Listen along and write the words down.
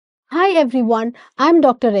Hi everyone, I'm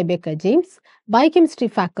Dr. Rebecca James, Biochemistry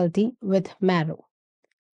faculty with Marrow.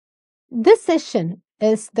 This session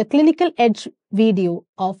is the clinical edge video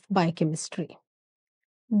of biochemistry.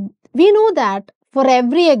 We know that for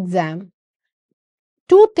every exam,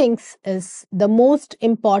 two things is the most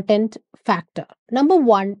important factor. Number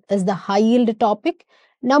one is the high yield topic.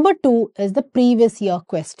 Number two is the previous year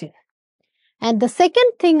question. And the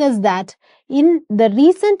second thing is that in the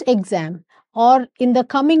recent exam or in the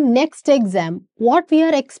coming next exam, what we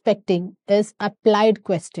are expecting is applied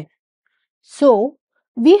question. So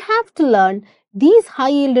we have to learn these high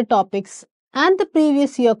yield topics and the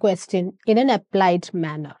previous year question in an applied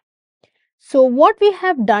manner. So what we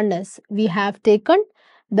have done is we have taken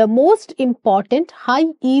the most important high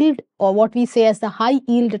yield or what we say as the high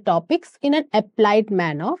yield topics in an applied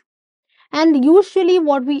manner, and usually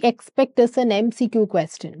what we expect is an MCQ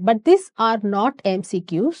question, but these are not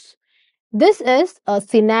MCQs. This is a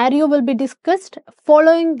scenario will be discussed.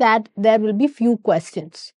 Following that, there will be few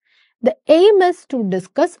questions. The aim is to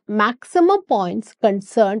discuss maximum points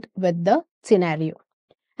concerned with the scenario.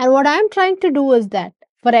 And what I am trying to do is that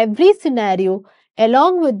for every scenario,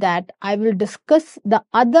 along with that, I will discuss the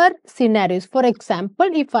other scenarios. For example,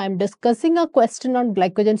 if I am discussing a question on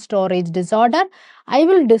glycogen storage disorder, I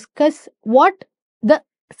will discuss what the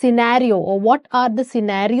scenario or what are the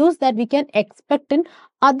scenarios that we can expect in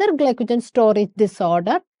other glycogen storage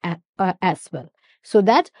disorder as well. So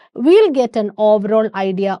that we'll get an overall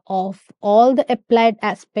idea of all the applied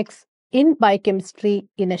aspects in biochemistry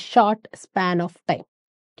in a short span of time.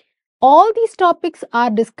 All these topics are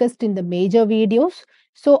discussed in the major videos,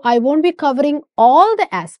 so I won't be covering all the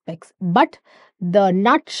aspects, but the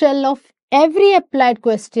nutshell of every applied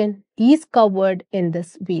question is covered in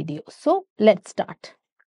this video. So let's start.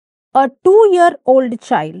 A 2-year-old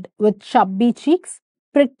child with chubby cheeks,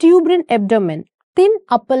 protuberant abdomen, thin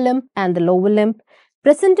upper limb and the lower limb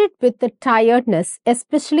presented with the tiredness,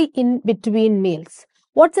 especially in between meals.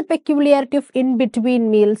 What's the peculiarity of in between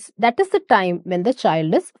meals? That is the time when the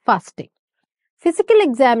child is fasting. Physical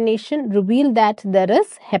examination revealed that there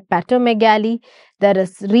is hepatomegaly, there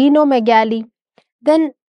is renomegaly.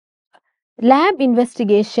 Then lab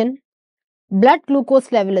investigation, blood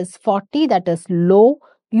glucose level is 40, that is low.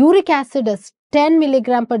 Uric acid is 10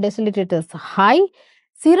 milligram per deciliter, it is high.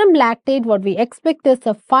 Serum lactate, what we expect is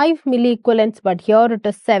a 5 milliequivalents, but here it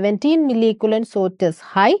is 17 milliequivalents, so it is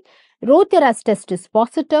high. Roth-Yaras test is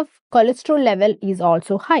positive. Cholesterol level is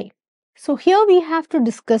also high. So here we have to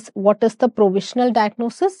discuss what is the provisional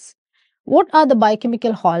diagnosis, what are the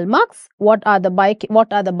biochemical hallmarks, what are the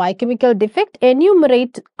biochemical defect,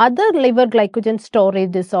 enumerate other liver glycogen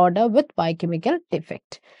storage disorder with biochemical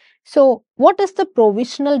defect. So what is the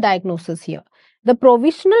provisional diagnosis here? The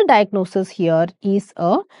provisional diagnosis here is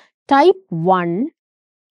a type 1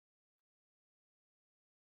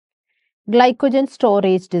 glycogen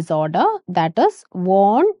storage disorder, that is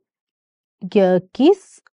von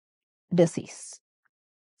Gierke's disease,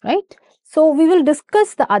 right? So we will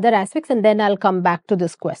discuss the other aspects and then I'll come back to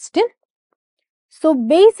this question. So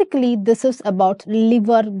basically this is about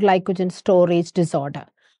liver glycogen storage disorder.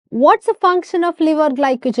 What's the function of liver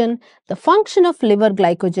glycogen? The function of liver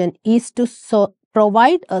glycogen is to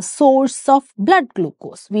provide a source of blood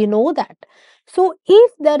glucose. We know that. So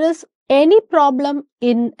if there is any problem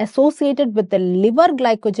in associated with the liver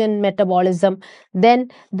glycogen metabolism, then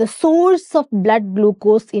the source of blood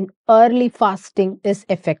glucose in early fasting is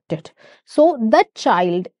affected. So that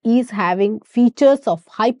child is having features of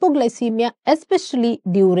hypoglycemia, especially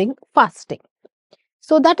during fasting.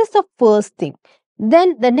 So that is the first thing.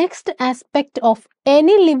 Then the next aspect of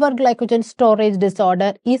any liver glycogen storage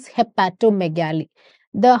disorder is hepatomegaly.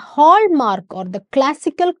 The hallmark or the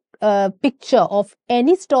classical picture of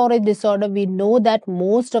any storage disorder, we know that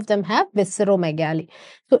most of them have visceromegaly.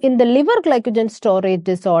 So in the liver glycogen storage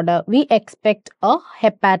disorder, we expect a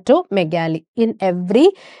hepatomegaly in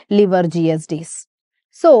every liver GSDs.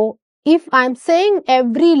 So if I'm saying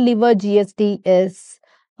every liver GSD is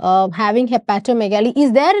having hepatomegaly,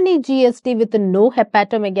 is there any GSD with no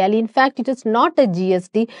hepatomegaly? In fact, it is not a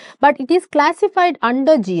GSD, but it is classified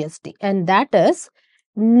under GSD, and that is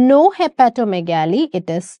no hepatomegaly. It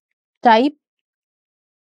is type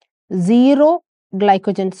 0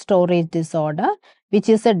 glycogen storage disorder, which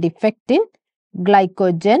is a defect in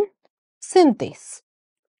glycogen synthase.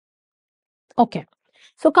 Okay.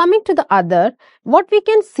 So coming to the other, what we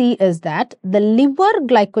can see is that the liver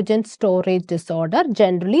glycogen storage disorder,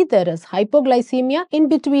 generally there is hypoglycemia in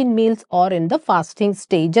between meals or in the fasting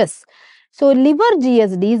stages. So liver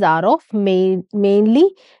GSDs are of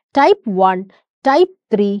mainly type 1, type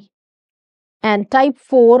 3 and type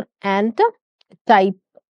 4 and type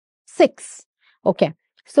 6. Okay.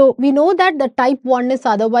 So we know that the type 1 is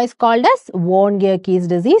otherwise called as von Gierke's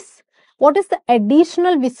disease. What is the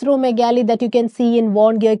additional visceromegaly that you can see in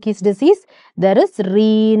von Gierke's disease? There is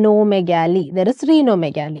renomegaly. There is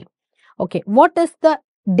renomegaly. Okay. What is the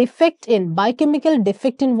defect in biochemical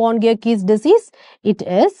defect in von Gierke's disease? It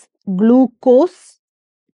is glucose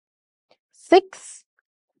 6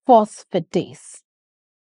 phosphatase.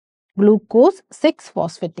 Glucose 6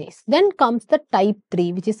 phosphatase. Then comes the type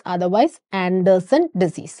 3, which is otherwise Anderson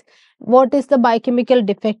disease. What is the biochemical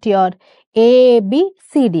defect here? A, B,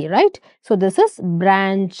 C, D, right? So this is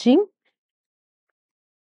branching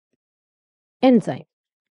enzyme.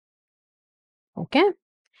 Okay.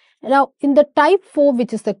 Now in the type 4,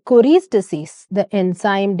 which is the Curies disease, the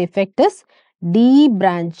enzyme defect is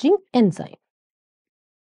debranching enzyme.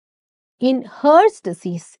 In Hertz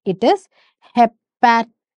disease, it is hepatic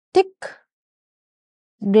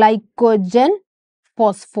glycogen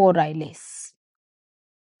phosphorylase.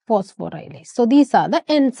 So these are the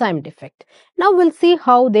enzyme defect. Now we'll see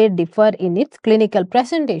how they differ in its clinical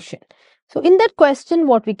presentation. So in that question,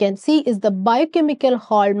 what we can see is the biochemical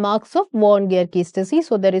hallmarks of von Gierke's disease.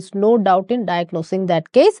 So there is no doubt in diagnosing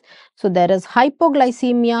that case. So there is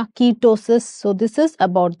hypoglycemia, ketosis. So this is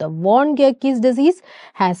about the von Gierke's disease,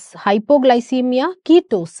 has hypoglycemia,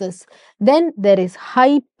 ketosis. Then there is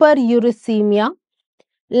hyperuricemia,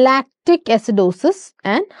 lactic acidosis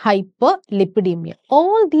and hyperlipidemia.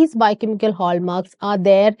 All these biochemical hallmarks are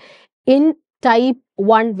there in type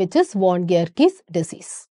 1, which is von Gierke's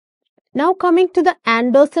disease. Now coming to the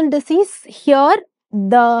Anderson disease, here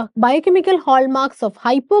the biochemical hallmarks of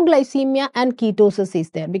hypoglycemia and ketosis is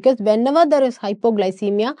there, because whenever there is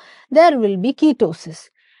hypoglycemia, there will be ketosis.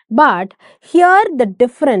 But here the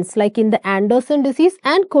difference, like in the Anderson disease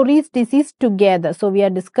and Curies disease together. So we are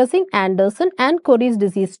discussing Anderson and Curies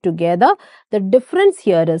disease together. The difference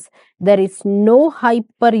here is there is no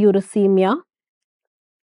hyperuricemia.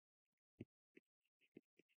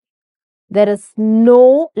 There is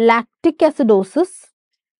no lactic acidosis.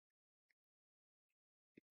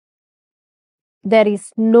 There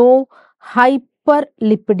is no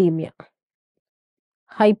hyperlipidemia.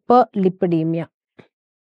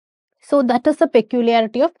 So that is the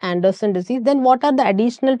peculiarity of Anderson disease. Then what are the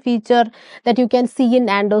additional feature that you can see in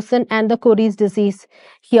Anderson and the Curies disease?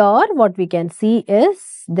 Here what we can see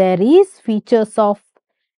is there is features of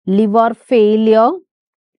liver failure.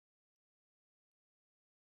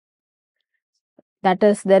 That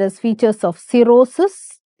is, there is features of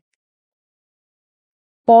cirrhosis,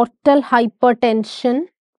 portal hypertension.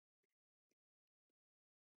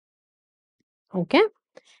 Okay.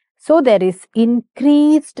 So there is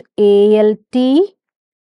increased ALT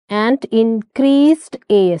and increased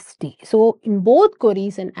AST. So in both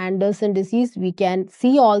Curies and Anderson disease, we can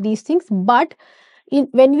see all these things. But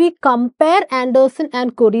when we compare Anderson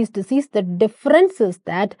and Curies disease, the difference is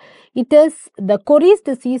that the Curies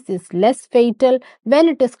disease is less fatal when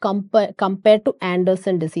it is compared to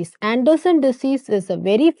Anderson disease. Anderson disease is a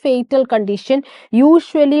very fatal condition.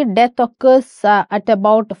 Usually death occurs at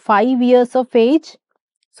about 5 years of age.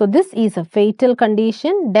 So this is a fatal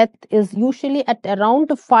condition. Death is usually at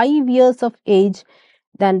around 5 years of age.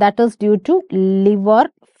 Then that is due to liver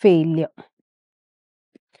failure.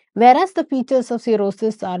 Whereas the features of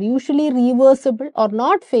cirrhosis are usually reversible or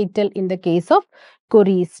not fatal in the case of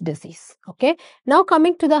Curies disease. Okay. Now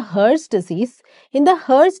coming to the Hertz disease. In the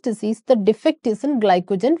Hertz disease, the defect is in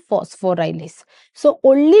glycogen phosphorylase. So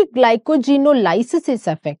only glycogenolysis is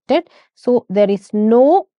affected. So there is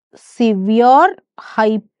no severe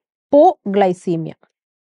hypoglycemia.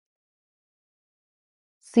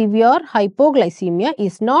 Severe hypoglycemia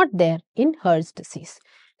is not there in Hertz disease.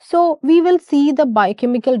 So we will see the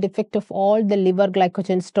biochemical defect of all the liver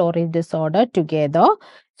glycogen storage disorder together.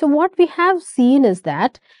 So what we have seen is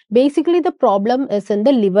that basically the problem is in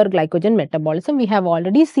the liver glycogen metabolism. We have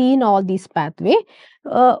already seen all these pathway.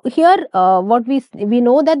 Here what we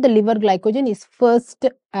know that the liver glycogen is first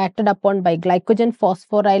acted upon by glycogen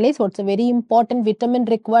phosphorylase. What's a very important vitamin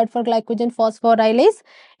required for glycogen phosphorylase?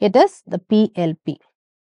 It is the PLP.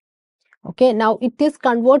 Okay, now it is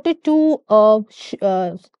converted to a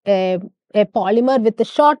polymer with the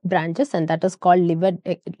short branches, and that is called limit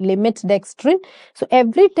dextrin. So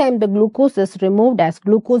every time the glucose is removed as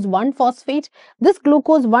glucose 1-phosphate, this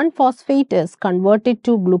glucose 1-phosphate is converted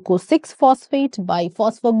to glucose 6-phosphate by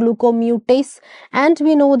phosphoglucomutase, and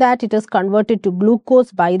we know that it is converted to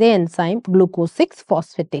glucose by the enzyme glucose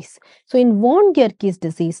 6-phosphatase. So in von Gierke's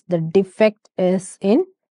disease, the defect is in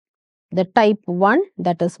the type 1,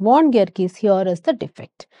 that is von Gierke's. Here is the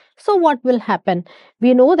defect. So what will happen?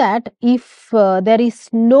 We know that if there is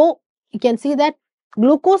no, you can see that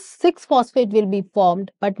glucose 6 phosphate will be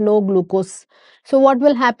formed, but no glucose. So what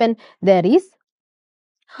will happen? There is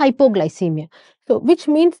hypoglycemia. So, which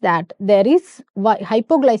means that there is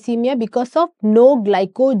hypoglycemia because of no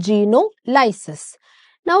glycogenolysis.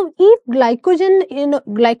 Now, if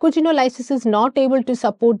glycogenolysis is not able to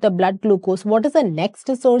support the blood glucose, what is the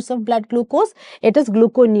next source of blood glucose? It is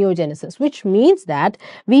gluconeogenesis, which means that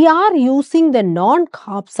we are using the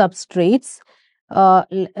non-carb substrates,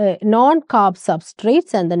 and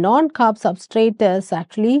the non-carb substrate is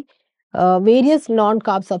actually various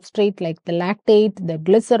non-carb substrate like the lactate, the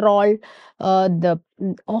glycerol, the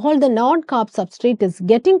all the non-carb substrate is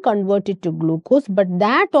getting converted to glucose, but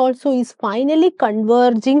that also is finally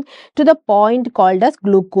converging to the point called as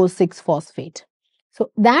glucose 6-phosphate. So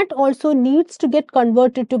that also needs to get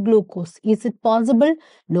converted to glucose. Is it possible?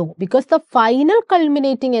 No, because the final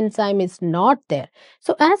culminating enzyme is not there.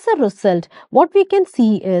 So as a result, what we can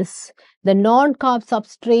see is the non-carb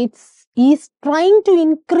substrates is trying to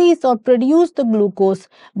increase or produce the glucose,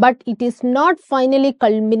 but it is not finally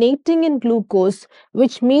culminating in glucose,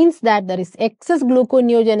 which means that there is excess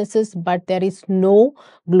gluconeogenesis, but there is no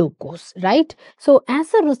glucose, right? So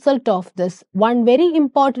as a result of this, one very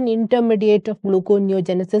important intermediate of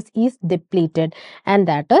gluconeogenesis is depleted, and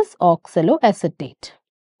that is oxaloacetate.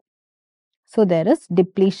 So there is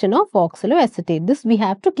depletion of oxaloacetate. This we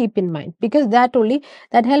have to keep in mind, because that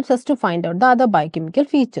helps us to find out the other biochemical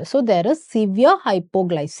features. So there is severe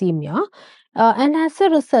hypoglycemia, and as a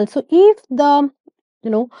result, so if the you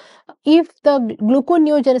know if the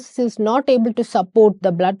gluconeogenesis is not able to support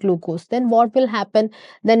the blood glucose, then what will happen?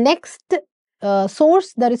 The next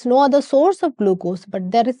source, there is no other source of glucose,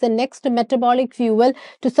 but there is the next metabolic fuel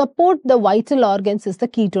to support the vital organs is the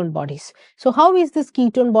ketone bodies. So how is this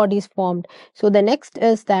ketone bodies formed? So the next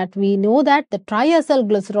is that we know that the triacyl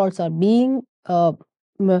glycerols are being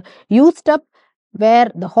used up,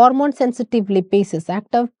 where the hormone sensitive lipase is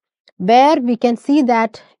active, where we can see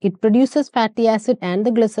that it produces fatty acid and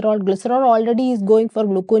the glycerol. Glycerol already is going for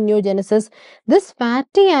gluconeogenesis. This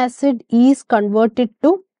fatty acid is converted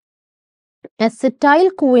to acetyl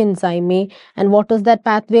coenzyme A, and what is that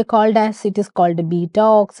pathway called as? It is called beta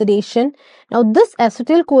oxidation. Now this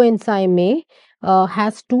acetyl coenzyme A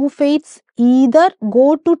has two fates: either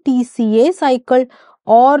go to TCA cycle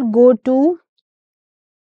or go to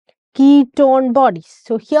ketone bodies.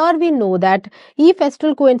 So here we know that if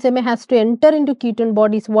acetyl coenzyme has to enter into ketone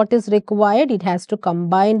bodies, what is required? It has to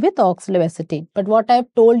combine with oxaloacetate. But what I have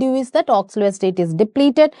told you is that oxaloacetate is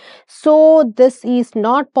depleted, so this is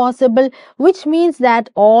not possible, which means that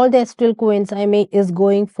all the acetyl coenzyme is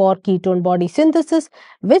going for ketone body synthesis,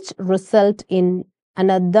 which result in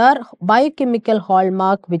another biochemical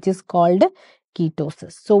hallmark, which is called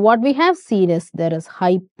ketosis. So what we have seen is there is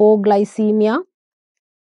hypoglycemia,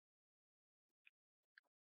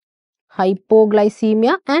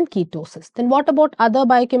 and ketosis. Then what about other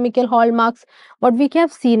biochemical hallmarks? What we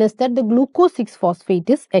have seen is that the glucose 6-phosphate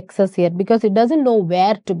is excess here, because it doesn't know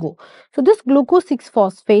where to go. So this glucose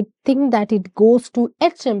 6-phosphate think that it goes to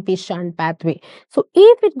HMP shunt pathway. So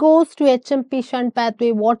if it goes to HMP shunt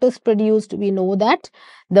pathway, what is produced? We know that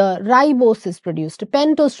the ribose is produced,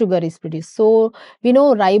 pentose sugar is produced. So we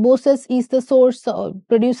know riboses is the source,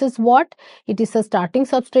 produces what? It is a starting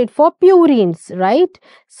substrate for purines, right?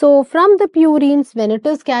 So from the purines, when it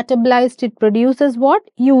is catabolized, it produces what?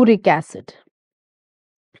 Uric acid.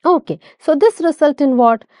 Okay, so this result in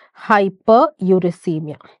what?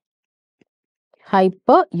 Hyperuricemia.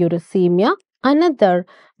 Hyperuricemia, another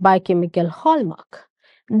biochemical hallmark.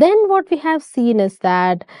 Then what we have seen is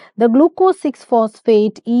that the glucose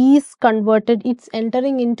 6-phosphate is converted, it's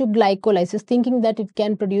entering into glycolysis, thinking that it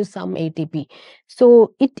can produce some ATP.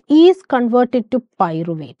 So it is converted to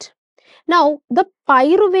pyruvate. Now, the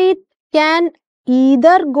pyruvate can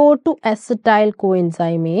either go to acetyl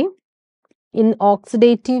coenzyme A in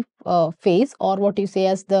oxidative phase, or what you say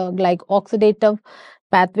as the oxidative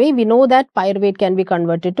pathway. We know that pyruvate can be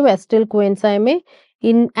converted to acetyl coenzyme A.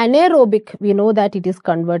 In anaerobic, we know that it is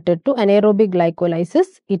converted to anaerobic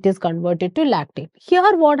glycolysis, it is converted to lactate.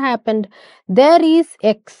 Here what happened? There is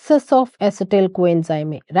excess of acetyl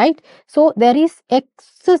coenzyme A, right? So there is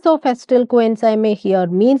excess of acetyl coenzyme A here,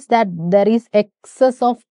 means that there is excess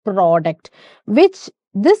of product, which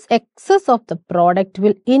this excess of the product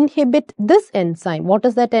will inhibit this enzyme. What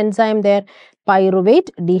is that enzyme there?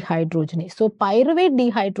 Pyruvate dehydrogenase. So pyruvate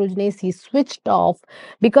dehydrogenase is switched off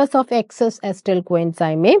because of excess acetyl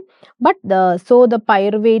coenzyme A, but the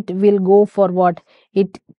pyruvate will go for what?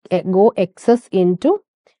 It go excess into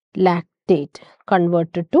lactate,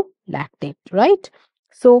 converted to lactate, right?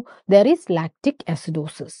 So there is lactic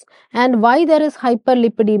acidosis. And why there is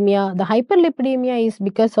hyperlipidemia? The hyperlipidemia is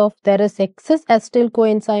because of there is excess acetyl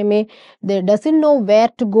coenzyme A. They doesn't know where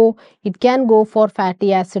to go. It can go for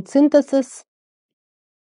fatty acid synthesis.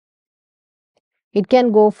 It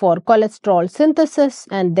can go for cholesterol synthesis,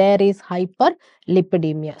 and there is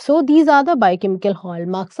hyperlipidemia. So these are the biochemical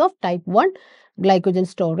hallmarks of type 1 glycogen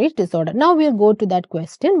storage disorder. Now we'll go to that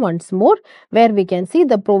question once more, where we can see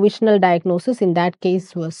the provisional diagnosis in that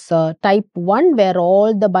case was type 1, where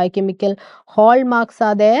all the biochemical hallmarks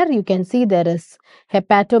are there. You can see there is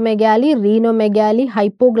hepatomegaly, renomegaly,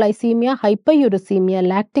 hypoglycemia, hyperuricemia,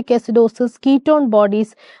 lactic acidosis, ketone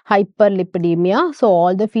bodies, hyperlipidemia. So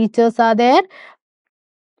all the features are there.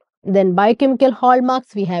 Then biochemical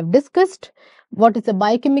hallmarks we have discussed. What is a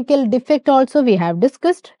biochemical defect also we have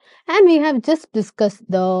discussed. And we have just discussed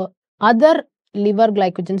the other liver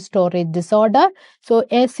glycogen storage disorder. So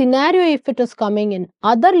a scenario if it is coming in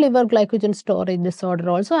other liver glycogen storage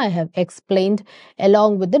disorder also I have explained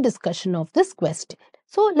along with the discussion of this question.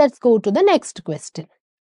 So let's go to the next question.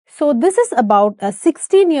 So this is about a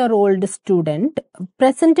 16-year-old student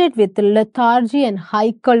presented with lethargy and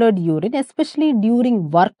high-colored urine, especially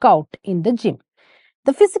during workout in the gym.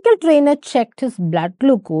 The physical trainer checked his blood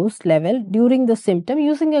glucose level during the symptom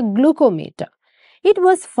using a glucometer. It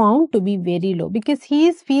was found to be very low because he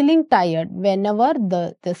is feeling tired whenever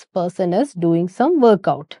this person is doing some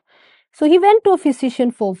workout. So he went to a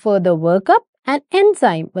physician for further workup. An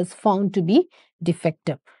enzyme was found to be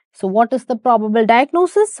defective. So what is the probable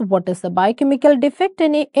diagnosis? What is the biochemical defect?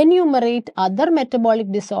 And enumerate other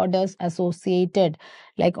metabolic disorders associated,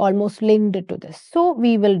 like almost linked to this. So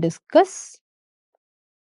we will discuss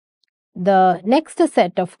the next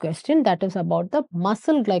set of questions, that is about the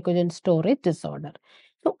muscle glycogen storage disorder.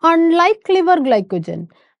 So unlike liver glycogen,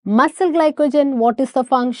 muscle glycogen, what is the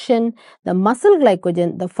function? The muscle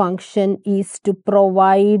glycogen, the function is to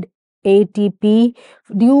provide ATP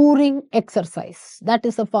during exercise. That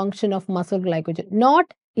is the function of muscle glycogen.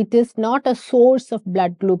 It is not a source of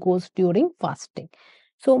blood glucose during fasting.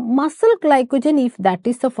 So muscle glycogen, if that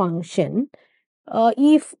is the function,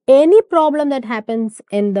 if any problem that happens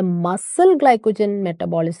in the muscle glycogen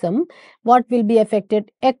metabolism, what will be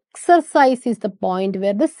affected? Exercise is the point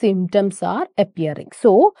where the symptoms are appearing.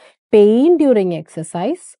 So, pain during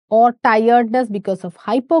exercise or tiredness because of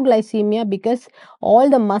hypoglycemia, because all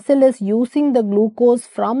the muscle is using the glucose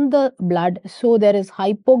from the blood. So, there is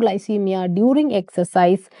hypoglycemia during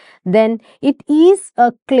exercise. Then it is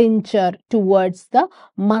a clincher towards the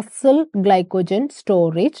muscle glycogen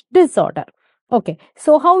storage disorder. Okay,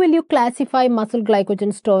 so how will you classify muscle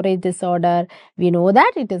glycogen storage disorder? We know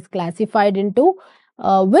that it is classified into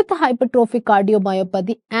with hypertrophic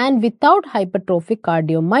cardiomyopathy and without hypertrophic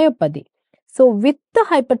cardiomyopathy. So with the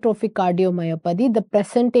hypertrophic cardiomyopathy, the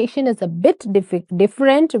presentation is a bit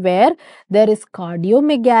different, where there is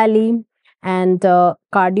cardiomegaly, and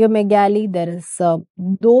cardiomegaly, there is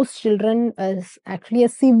those children is actually a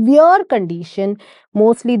severe condition.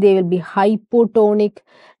 Mostly they will be hypotonic.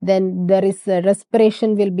 Then there is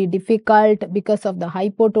respiration will be difficult because of the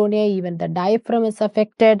hypotonia. Even the diaphragm is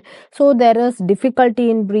affected. So there is difficulty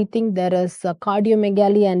in breathing. There is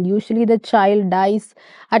cardiomegaly, and usually the child dies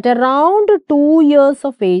at around 2 years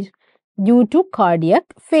of age due to cardiac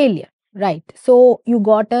failure. Right. So you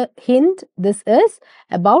got a hint. This is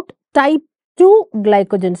about type 2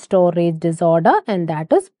 glycogen storage disorder, and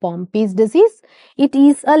that is Pompey's disease. It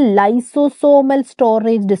is a lysosomal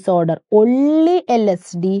storage disorder. Only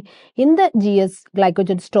LSD in the GS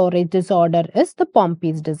glycogen storage disorder is the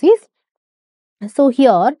Pompey's disease. So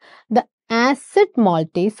here the acid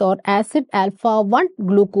maltase or acid alpha 1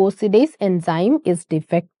 glucosidase enzyme is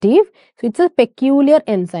defective. So it's a peculiar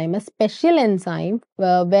enzyme, a special enzyme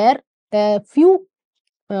where a few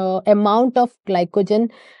amount of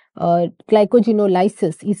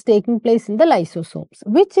glycogenolysis is taking place in the lysosomes,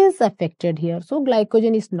 which is affected here. So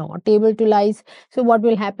glycogen is not able to lyse. So what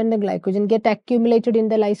will happen? The glycogen get accumulated in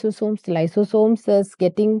the lysosomes. The lysosomes is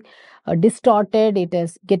getting distorted, it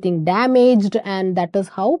is getting damaged, and that is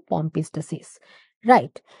how Pompey's disease.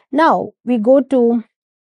 Right. Now we go to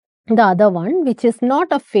the other one, which is not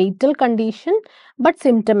a fatal condition but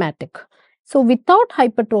symptomatic. So without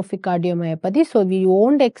hypertrophic cardiomyopathy, so we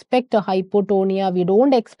won't expect a hypotonia, we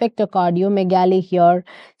don't expect a cardiomegaly here.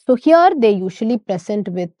 So here they usually present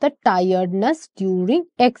with the tiredness during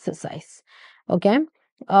exercise. Okay.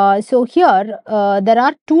 So here there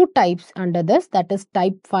are two types under this, that is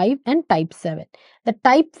type 5 and type 7. The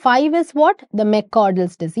type 5 is what? The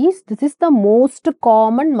McArdle's disease. This is the most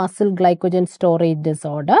common muscle glycogen storage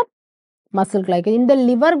disorder. muscle glycogen. In the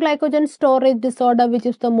liver glycogen storage disorder, which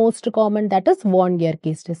is the most common, that is von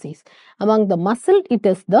Gerke's disease. Among the muscle, it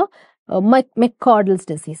is the McCardle's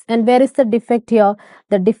disease. And where is the defect here?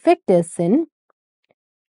 The defect is in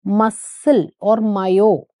muscle or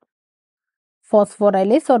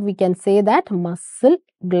myophosphorylase, or we can say that muscle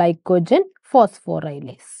glycogen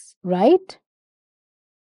phosphorylase, right?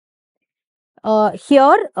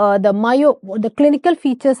 The clinical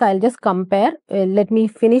features I'll just compare. Let me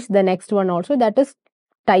finish the next one also, that is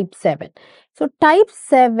type 7. So type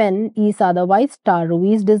 7 is otherwise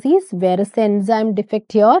Tarow's disease. Where is the enzyme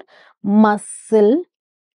defect here? Muscle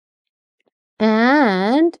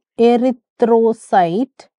and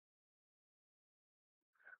erythrocyte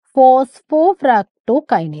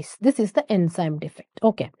phosphofructokinase. This is the enzyme defect.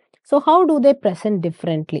 Okay. So how do they present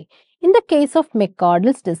differently? In the case of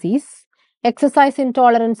McCardle's disease, exercise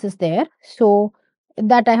intolerance is there. So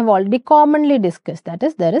that I have already commonly discussed. That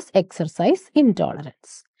is, there is exercise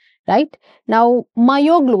intolerance. Right. Now,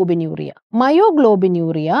 myoglobinuria.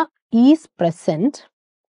 Myoglobinuria is present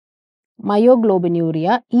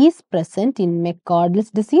in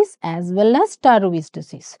McCardle's disease as well as Tarow's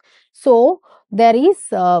disease. So, there is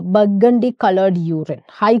burgundy colored urine,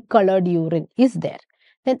 high colored urine is there.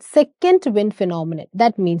 Then second wind phenomenon,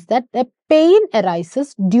 that means that the pain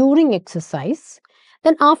arises during exercise.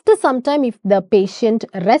 Then after some time, if the patient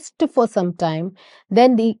rests for some time,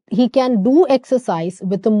 then he can do exercise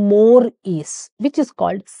with more ease, which is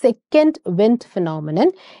called second wind phenomenon.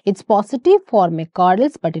 It's positive for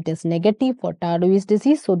McCardle's, but it is negative for Tardieu's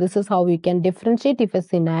disease. So this is how we can differentiate if a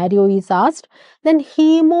scenario is asked. Then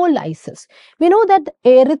hemolysis. We know that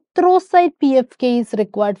erythrocyte PFK is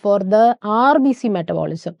required for the RBC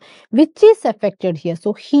metabolism, which is affected here.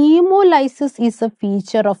 So hemolysis is a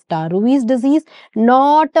feature of Tardieu's disease,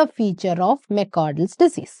 not a feature of McCardle's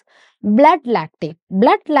disease. Blood lactate.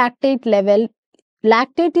 Blood lactate level.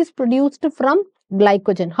 Lactate is produced from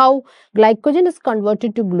glycogen. How? Glycogen is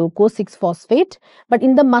converted to glucose 6-phosphate, but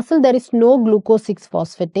in the muscle there is no glucose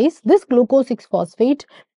 6-phosphatase. This glucose 6-phosphate,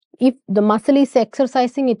 if the muscle is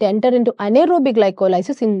exercising, it enters into anaerobic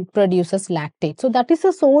glycolysis and produces lactate. So that is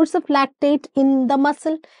a source of lactate in the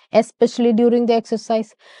muscle, especially during the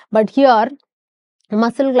exercise. But here,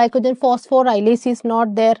 muscle glycogen phosphorylase is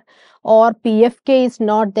not there, or PFK is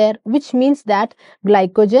not there, which means that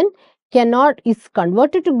glycogen is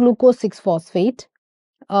converted to glucose 6-phosphate.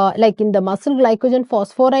 Like in the muscle glycogen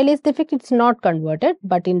phosphorylase defect, it's not converted,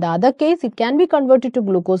 but in the other case, it can be converted to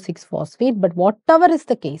glucose 6-phosphate. But whatever is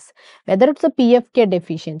the case, whether it's a PFK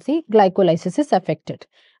deficiency, glycolysis is affected.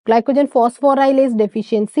 Glycogen phosphorylase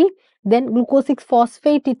deficiency, then glucose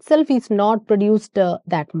 6-phosphate itself is not produced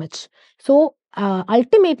that much. So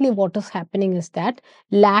ultimately what is happening is that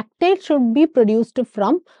lactate should be produced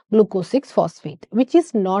from glucose 6-phosphate, which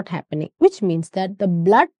is not happening, which means that the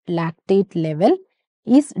blood lactate level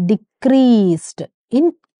is decreased.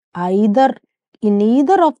 In either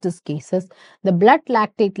of these cases, the blood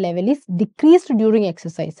lactate level is decreased during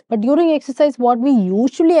exercise. But during exercise, what we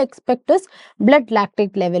usually expect is blood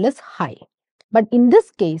lactate level is high. But in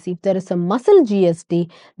this case, if there is a muscle GST,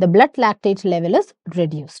 the blood lactate level is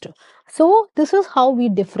reduced. So this is how we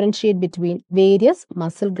differentiate between various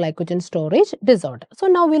muscle glycogen storage disorder. So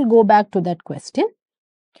now we'll go back to that question.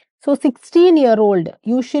 So 16-year-old,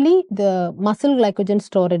 usually the muscle glycogen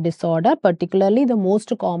storage disorder, particularly the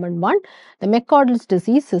most common one, the McCardle's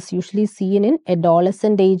disease, is usually seen in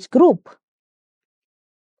adolescent age group.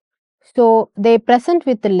 So they present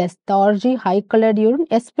with lethargy, high colored urine,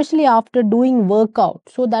 especially after doing workout.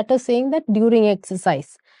 So that is saying that during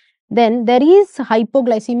exercise. Then there is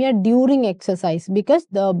hypoglycemia during exercise because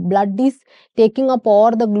the blood is taking up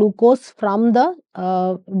all the glucose from the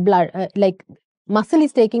blood, like muscle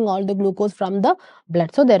is taking all the glucose from the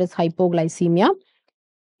blood. So there is hypoglycemia.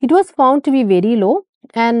 It was found to be very low.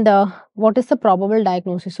 And what is the probable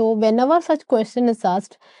diagnosis? So whenever such question is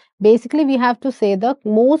asked, basically we have to say the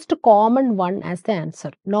most common one as the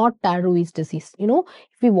answer, not Tardieu's disease.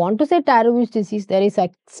 If we want to say Tardieu's disease, there is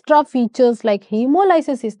extra features like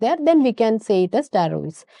hemolysis is there, then we can say it as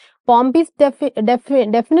Tardieu's. Pompey's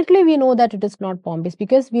definitely we know that it is not Pompey's,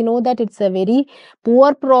 because we know that it's a very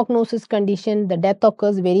poor prognosis condition. The death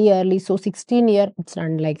occurs very early, so 16-year it's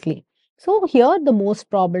unlikely. So here the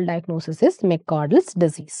most probable diagnosis is McCardle's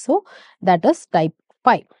disease. So that is type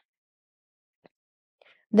 5.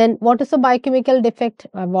 Then what is a biochemical defect?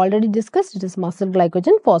 I've already discussed. It is muscle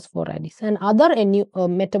glycogen phosphorylase, and other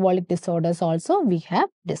metabolic disorders also we have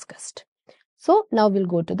discussed. So now we'll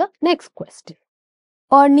go to the next question.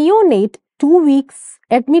 A neonate 2 weeks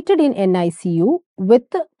admitted in NICU with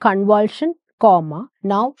convulsion, coma.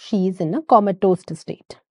 Now she is in a comatose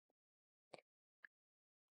state.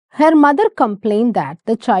 Her mother complained that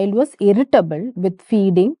the child was irritable with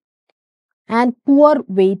feeding and poor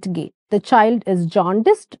weight gain. The child is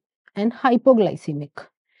jaundiced and hypoglycemic.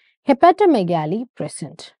 Hepatomegaly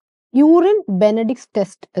present. Urine Benedict's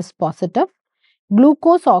test is positive.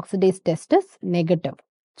 Glucose oxidase test is negative.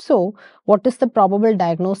 So, what is the probable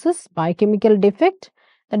diagnosis? Biochemical defect.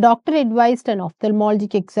 The doctor advised an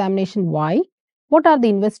ophthalmologic examination. Why? What are the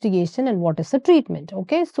investigation and what is the treatment?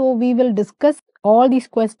 Okay, so we will discuss all these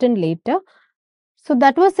questions later. So,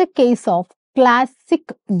 that was a case of classic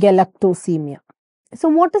galactosemia. So,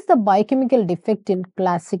 what is the biochemical defect in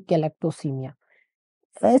classic galactosemia?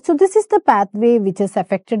 So this is the pathway which is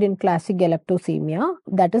affected in classic galactosemia,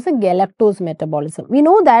 that is a galactose metabolism. We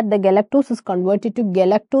know that the galactose is converted to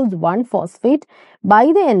galactose 1 phosphate by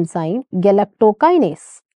the enzyme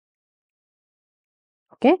galactokinase.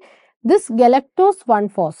 Okay, this galactose 1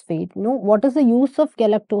 phosphate, what is the use of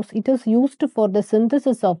galactose? It is used for the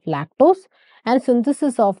synthesis of lactose and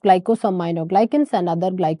synthesis of glycosaminoglycans and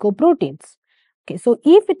other glycoproteins. Okay, so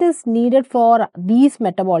if it is needed for these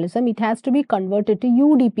metabolism, it has to be converted to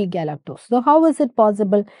UDP galactose. So how is it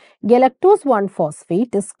possible? Galactose 1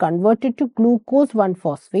 phosphate is converted to glucose 1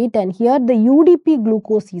 phosphate, and here the UDP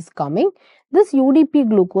glucose is coming. This UDP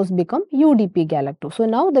glucose become UDP galactose. So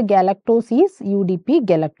now the galactose is UDP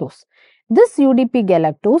galactose. This UDP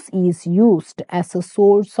galactose is used as a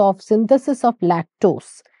source of synthesis of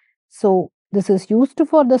lactose. So this is used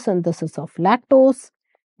for the synthesis of lactose.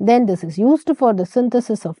 Then this is used for the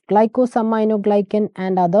synthesis of glycosaminoglycan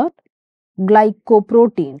and other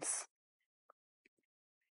glycoproteins.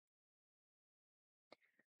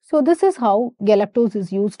 So this is how galactose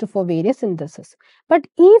is used for various synthesis. But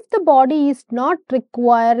if the body is not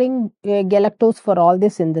requiring galactose for all the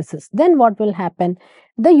synthesis, then what will happen?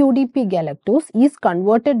 The UDP galactose is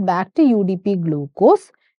converted back to UDP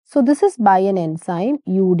glucose. So this is by an enzyme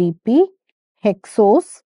UDP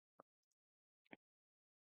hexose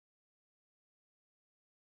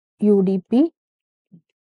UDP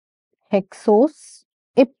hexose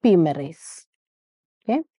epimerase.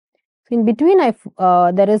 Okay. So in between,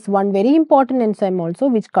 there is one very important enzyme also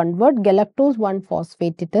which convert galactose 1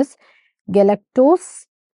 phosphate. It is galactose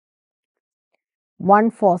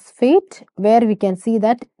 1 phosphate, where we can see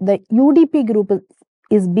that the UDP group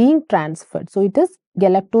is being transferred. So it is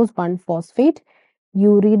galactose 1 phosphate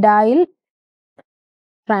uridyl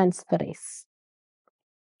transferase.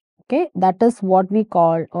 Okay, that is what we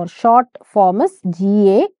call, or short form is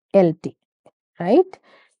GALT, right?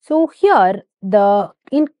 So here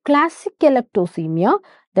in classic galactosemia,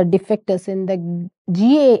 the defect is in the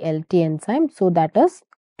GALT enzyme. So that is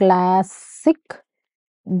classic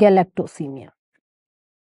galactosemia.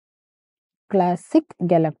 Classic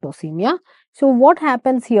galactosemia. So what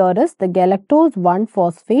happens here is the galactose 1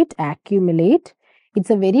 phosphate accumulate. It's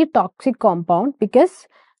a very toxic compound because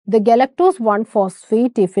the galactose 1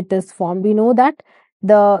 phosphate, if it is formed, we know that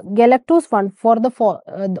the galactose 1 for the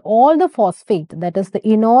all the phosphate, that is the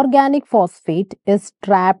inorganic phosphate, is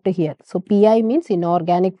trapped here. So Pi means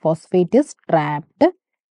inorganic phosphate is trapped.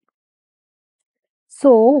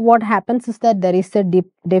 So what happens is that there is a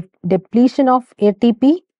depletion of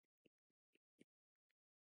ATP.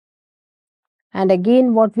 And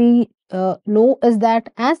again, what we know is that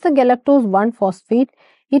as the galactose 1 phosphate,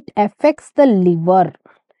 it affects the liver.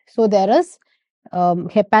 So there is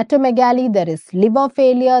hepatomegaly, there is liver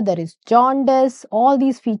failure, there is jaundice, all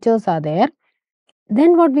these features are there.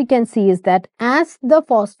 Then what we can see is that as the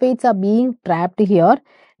phosphates are being trapped here,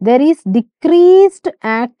 there is decreased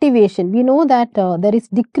activation. We know that there is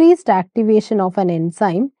decreased activation of an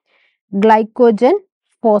enzyme, glycogen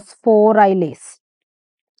phosphorylase.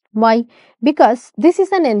 Why? Because this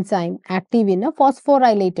is an enzyme active in a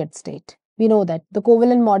phosphorylated state. We know that the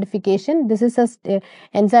covalent modification, this is a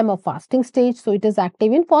enzyme of fasting stage, so it is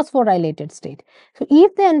active in phosphorylated state. So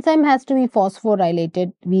if the enzyme has to be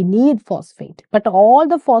phosphorylated, we need phosphate. But all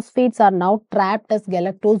the phosphates are now trapped as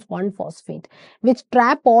galactose 1 phosphate, which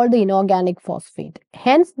trap all the inorganic phosphate.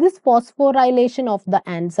 Hence, this phosphorylation of the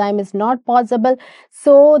enzyme is not possible.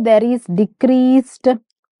 So there is decreased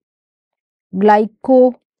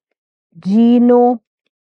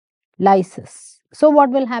glycogenolysis. So what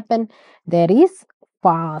will happen? There is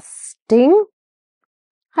fasting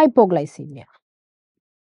hypoglycemia.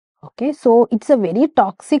 Okay, so it's a very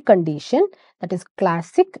toxic condition, that is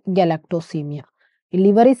classic galactosemia. The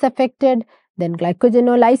liver is affected, then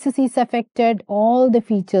glycogenolysis is affected, all the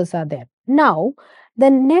features are there. Now, the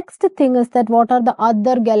next thing is that what are the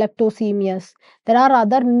other galactosemias? There are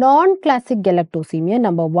other non-classic galactosemia.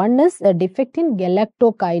 Number one is a defect in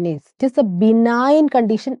galactokinase. It is a benign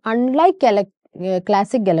condition unlike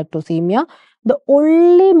classic galactosemia. The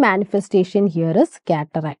only manifestation here is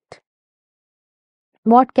cataract.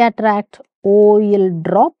 What cataract? Oil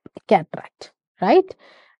drop cataract, right?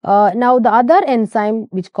 Now the other enzyme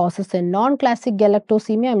which causes a non-classic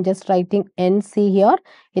galactosemia, I'm just writing NC here,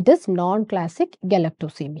 it is non-classic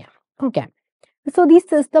galactosemia. Okay. So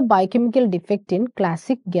this is the biochemical defect in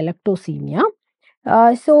classic galactosemia.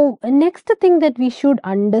 So next thing that we should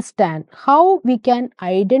understand, how we can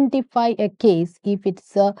identify a case if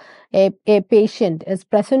it's a patient is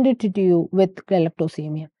presented to you with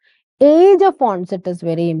galactosemia. Age of onset is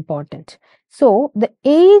very important. So the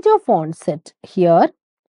age of onset here,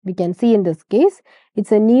 we can see in this case,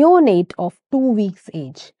 it's a neonate of 2 weeks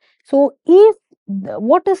age. So if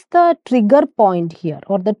what is the trigger point here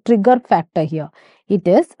or the trigger factor here? It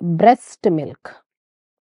is breast milk.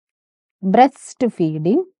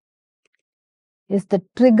 Breastfeeding is the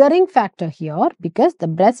triggering factor here because the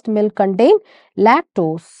breast milk contain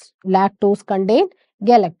lactose contain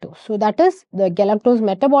galactose. So that is the galactose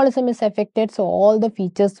metabolism is affected. So all the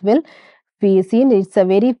features will be seen. It's a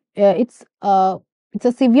very it's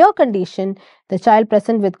a severe condition. The child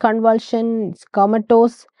present with convulsion, it's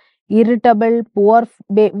comatose, irritable, poor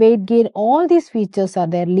weight gain. All these features are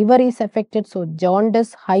there. Liver is affected. So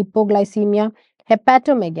jaundice, hypoglycemia,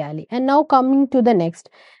 hepatomegaly. And now coming to the next,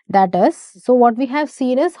 that is, so what we have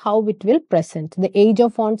seen is how it will present, the age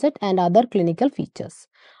of onset and other clinical features.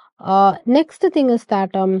 Next thing is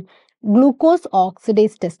that glucose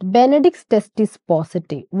oxidase test, Benedict's test is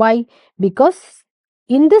positive. Why? Because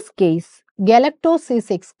in this case, galactose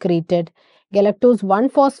is excreted, galactose 1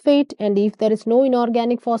 phosphate, and if there is no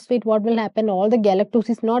inorganic phosphate, what will happen? All the galactose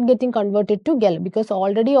is not getting converted to because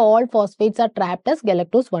already all phosphates are trapped as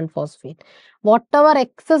galactose 1 phosphate. Whatever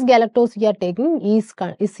excess galactose we are taking is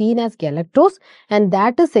seen as galactose, and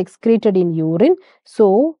that is excreted in urine.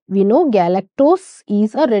 So we know galactose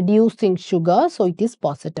is a reducing sugar, so it is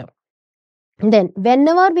positive. Then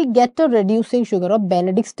whenever we get a reducing sugar or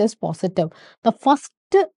Benedict's test positive, the first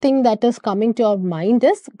thing that is coming to our mind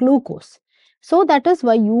is glucose. So that is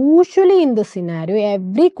why usually in the scenario,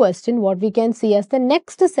 every question what we can see as the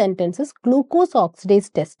next sentence is glucose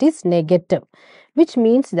oxidase test is negative, which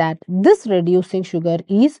means that this reducing sugar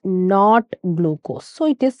is not glucose. So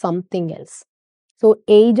it is something else. So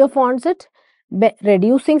age of onset,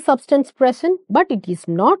 reducing substance present, but it is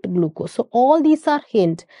not glucose. So all these are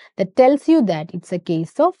hint that tells you that it's a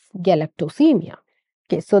case of galactosemia.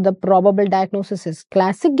 Okay, so the probable diagnosis is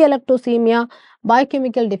classic galactosemia.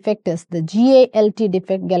 Biochemical defect is the GALT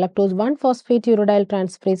defect, galactose 1 phosphate uridyl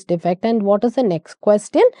transferase defect. And what is the next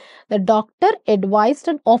question? The doctor advised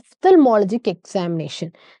an ophthalmologic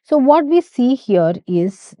examination. So what we see here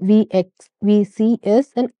is we see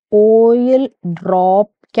is an oil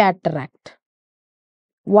drop cataract.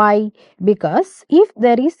 Why? Because if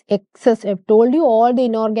there is excess, I've told you all the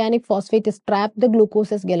inorganic phosphate is trapped the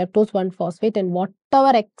glucose as galactose 1 phosphate, and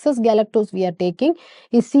whatever excess galactose we are taking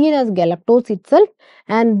is seen as galactose itself,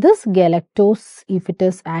 and this galactose, if it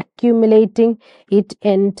is accumulating, it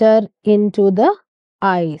enter into the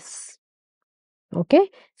eyes. Okay,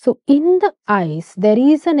 so in the eyes there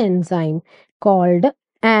is an enzyme called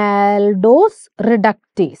aldose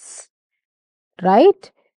reductase,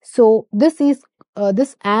 right? So this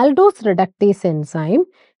aldose reductase enzyme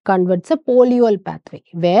converts a polyol pathway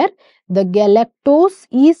where the galactose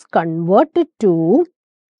is converted to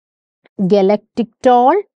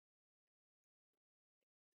galactictol,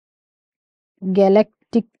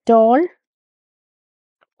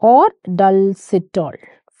 or dulcitol.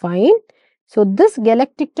 Fine. So this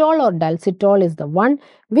galactictol or dulcitol is the one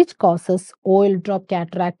which causes oil drop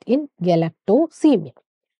cataract in galactosemia.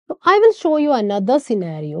 So I will show you another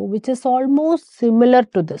scenario which is almost similar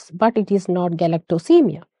to this, but it is not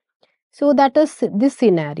galactosemia. So that is this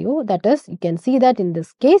scenario, that is, you can see that in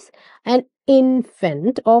this case, an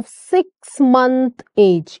infant of 6-month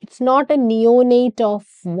age. It's not a neonate of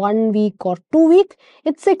 1 week or 2 week,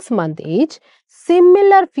 it's 6-month age.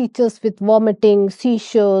 Similar features with vomiting,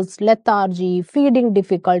 seizures, lethargy, feeding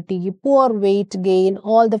difficulty, poor weight gain,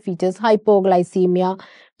 all the features, hypoglycemia.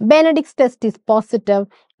 Benedict's test is positive,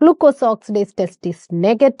 glucose oxidase test is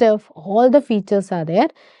negative, all the features are there.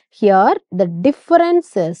 Here the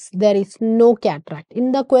difference is there is no cataract.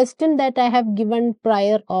 In the question that I have given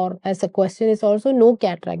prior or as a question is also no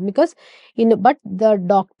cataract, because but the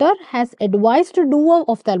doctor has advised to do a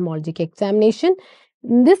ophthalmologic examination.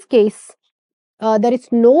 In this case, there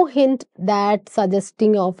is no hint that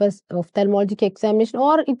suggesting of a ophthalmologic examination,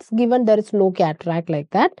 or it's given there is no cataract like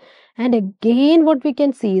that. And again what we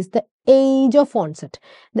can see is the age of onset.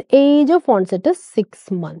 The age of onset is 6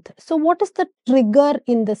 months. So what is the trigger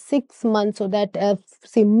in the 6 months so that a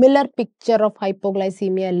similar picture of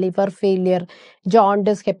hypoglycemia, liver failure,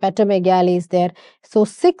 jaundice, hepatomegaly is there. So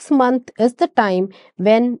 6 months is the time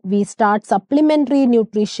when we start supplementary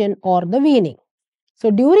nutrition or the weaning. So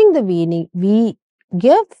during the weaning, we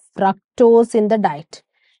give fructose in the diet.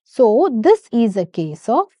 So this is a case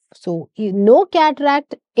of, so no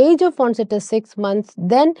cataract, age of onset is 6 months,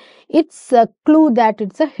 then it's a clue that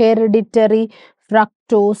it's a hereditary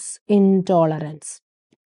fructose intolerance.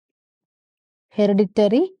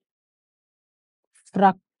 Hereditary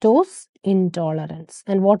fructose intolerance.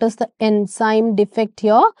 And what is the enzyme defect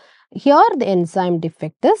here? Here the enzyme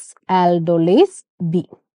defect is aldolase B.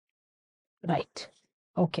 Right.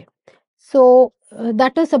 Okay. So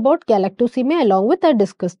that is about galactosemia. Along with I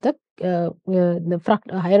discussed the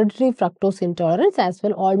hereditary fructose intolerance as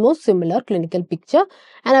well, almost similar clinical picture,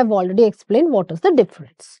 and I've already explained what is the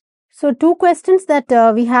difference. So two questions that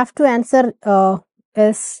we have to answer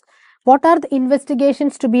is, what are the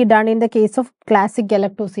investigations to be done in the case of classic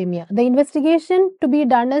galactosemia? The investigation to be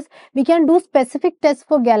done is, we can do specific tests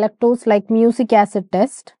for galactose like mucic acid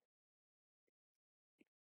test.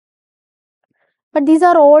 But these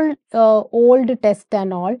are all old tests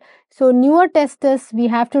and all. So newer tests is, we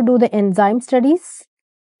have to do the enzyme studies.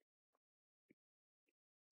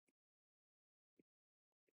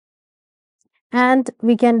 And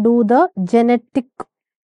we can do the genetic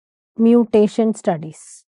mutation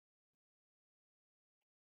studies.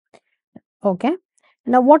 Okay.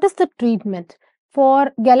 Now what is the treatment?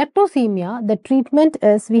 For galactosemia, the treatment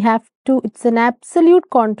is, we have to, it's an absolute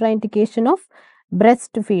contraindication of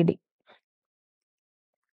breastfeeding.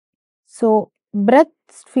 So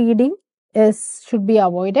breastfeeding should be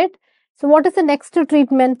avoided. So what is the next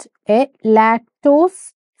treatment? A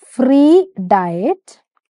lactose free diet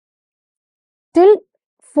till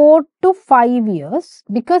 4 to 5 years,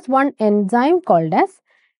 because one enzyme called as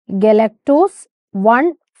galactose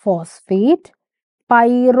 1 phosphate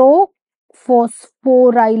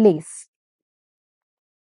pyrophosphorylase,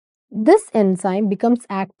 this enzyme becomes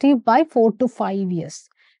active by 4 to 5 years.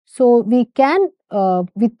 So we can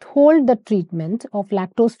withhold the treatment of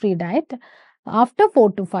lactose free diet after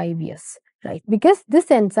 4 to 5 years, right? Because this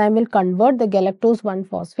enzyme will convert the galactose 1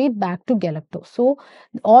 phosphate back to galactose. So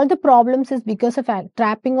all the problems is because of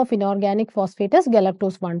trapping of inorganic phosphate as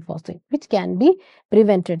galactose 1 phosphate, which can be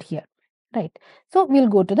prevented here, right? So we'll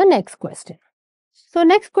go to the next question. So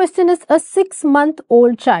next question is, a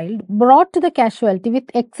 6-month-old child brought to the casualty with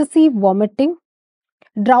excessive vomiting,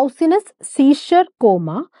 drowsiness, seizure,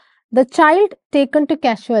 coma. The child taken to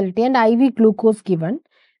casualty and IV glucose given.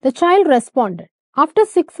 The child responded. After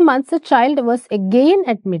 6 months, the child was again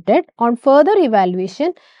admitted. On further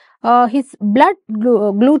evaluation, his blood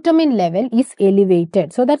glutamine level is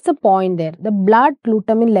elevated. So that's the point there. The blood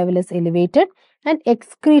glutamine level is elevated and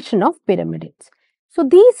excretion of pyrimidids. So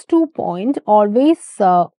these 2 points always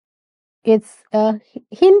it's a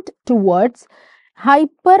hint towards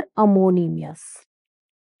hyperammonemias.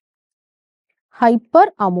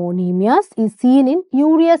 Hyperammonemias is seen in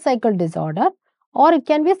urea cycle disorder, or it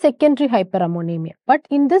can be a secondary hyperammonemia. But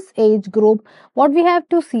in this age group, what we have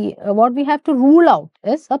to see, what we have to rule out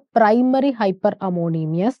is a primary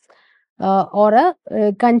hyperammonemias or a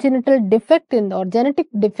congenital defect in or genetic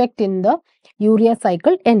defect in the urea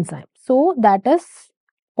cycle enzyme. So that is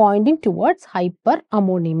pointing towards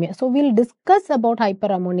hyperammonemia. So we'll discuss about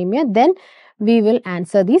hyperammonemia, then we will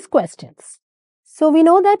answer these questions. So we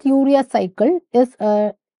know that urea cycle is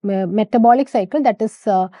a metabolic cycle, that is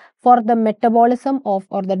for the metabolism of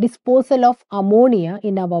or the disposal of ammonia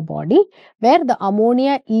in our body, where the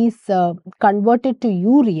ammonia is converted to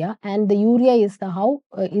urea, and the urea is the how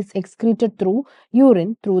is excreted through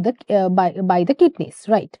urine through the by the kidneys,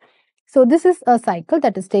 right? So this is a cycle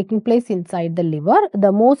that is taking place inside the liver.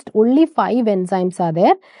 The most only 5 enzymes are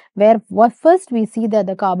there, where first we see that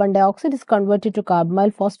the carbon dioxide is converted to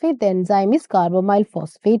carbamyl phosphate. The enzyme is carbamyl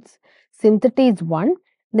phosphate synthetase 1.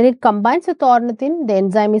 Then it combines with ornithine. The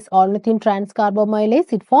enzyme is ornithine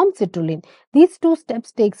transcarbamylase. It forms citrulline. These 2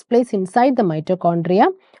 steps takes place inside the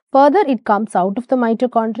mitochondria. Further, it comes out of the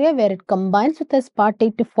mitochondria, where it combines with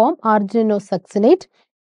aspartate to form argininosuccinate.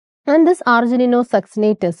 And this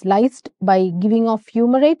argininosuccinate is lysed by giving off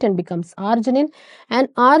fumarate and becomes arginine. And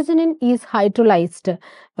arginine is hydrolyzed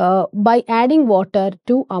by adding water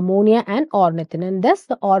to ammonia and ornithine. And thus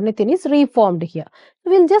the ornithine is reformed here.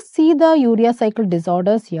 So we'll just see the urea cycle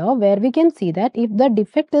disorders here, where we can see that if the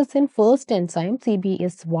defect is in first enzyme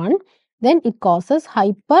CBS1, then it causes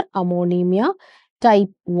hyperammonemia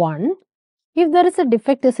type 1. If there is a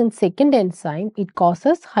defect is in second enzyme, it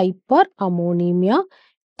causes hyperammonemia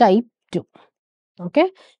type 2.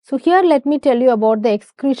 Okay, so here let me tell you about the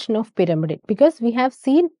excretion of pyrimidine, because we have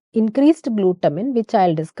seen increased glutamine, which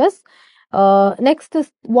I'll discuss. Next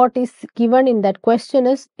is what is given in that question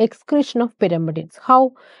is excretion of pyrimidines.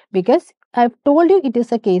 How? Because I've told you it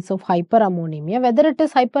is a case of hyperammonemia, whether it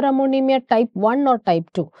is hyperammonemia type 1 or type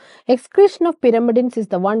 2. Excretion of pyrimidines is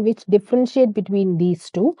the one which differentiate between these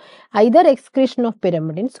two. Either excretion of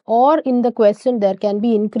pyrimidines, or in the question there can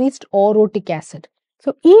be increased orotic acid.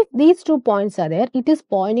 So, if these 2 points are there, it is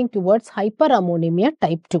pointing towards hyperammonemia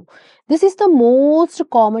type 2. This is the most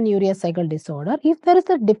common urea cycle disorder. If there is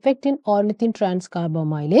a defect in ornithine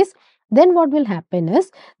transcarbamylase, then what will happen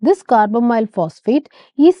is this carbamyl phosphate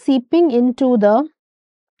is seeping into the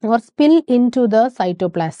or spill into the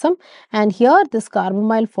cytoplasm, and here this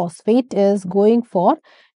carbamyl phosphate is going for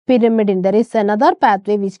pyrimidine. There is another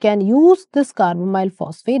pathway which can use this carbamyl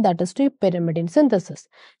phosphate, that is to pyrimidine synthesis.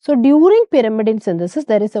 So during pyrimidine synthesis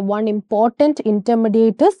there is a one important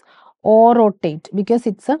intermediate is orotate, because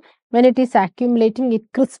it's a when it is accumulating it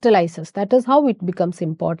crystallizes. That is how it becomes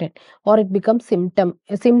important, or it becomes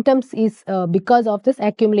symptoms is because of this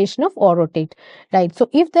accumulation of orotate, right? So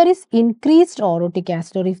if there is increased orotic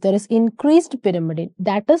acid, or if there is increased pyrimidine,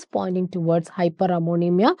 that is pointing towards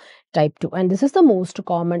hyperammonemia type 2, and this is the most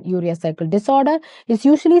common urea cycle disorder. It's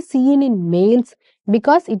usually seen in males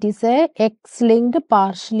because it is a X-linked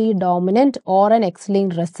partially dominant or an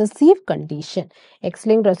X-linked recessive condition.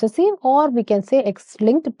 X-linked recessive, or we can say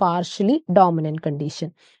X-linked partially dominant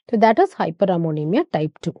condition. So that is hyperammonemia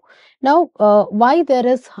type 2. Now, why there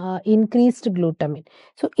is increased glutamine?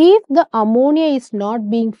 So if the ammonia is not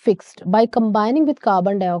being fixed by combining with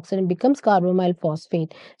carbon dioxide, it becomes carbamyl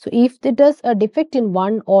phosphate. So if it is a defect in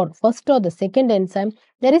one or first or the second enzyme,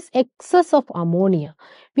 there is excess of ammonia.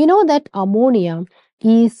 We know that ammonia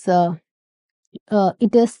is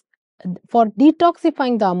it is for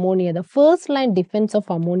detoxifying the ammonia. The first line defense of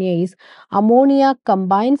ammonia is ammonia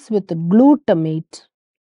combines with glutamate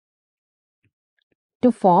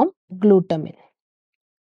to form glutamine.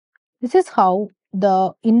 This is how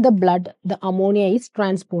in the blood the ammonia is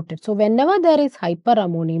transported. So whenever there is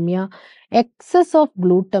hyperammonemia, excess of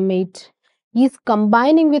glutamate is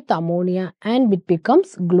combining with ammonia and it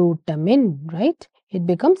becomes glutamine, right? It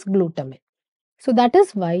becomes glutamine. So that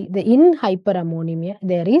is why in hyperammonemia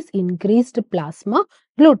there is increased plasma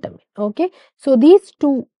glutamine. Okay. So these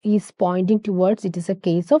two is pointing towards it is a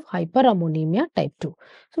case of hyperammonemia type 2.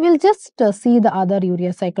 So we'll just see the other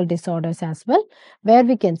urea cycle disorders as well, where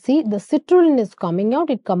we can see the citrulline is coming out.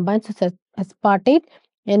 It combines with aspartate.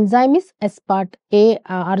 Enzyme is aspartate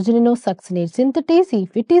argininosuccinate synthetase.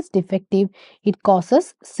 If it is defective, it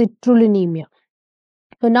causes citrullinemia.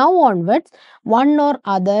 So now onwards, one or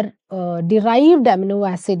other derived amino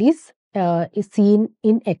acid is seen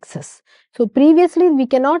in excess. So previously we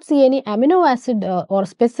cannot see any amino acid or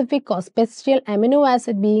specific or special amino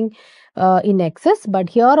acid being in excess, but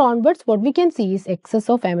here onwards what we can see is excess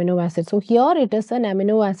of amino acid. So here it is an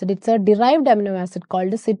amino acid, it's a derived amino acid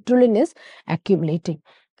called citrulline is accumulating.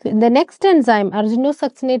 So in the next enzyme,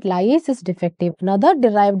 argininosuccinate lyase is defective. Another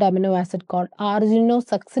derived amino acid called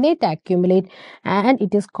argininosuccinate accumulate, and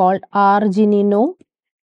it is called argininosuccinic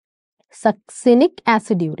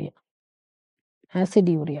aciduria.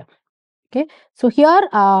 Okay. So here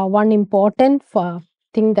one important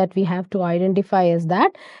thing that we have to identify is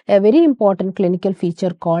that a very important clinical feature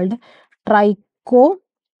called trichorexis,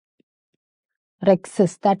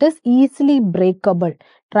 that is easily breakable,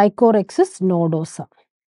 trichorexis nodosa.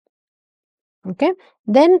 Okay,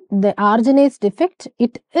 then the arginase defect,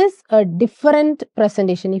 it is a different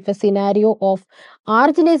presentation. If a scenario of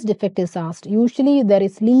arginase defect is asked, usually there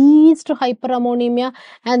is least hyperammonemia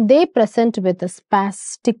and they present with a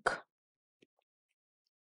spastic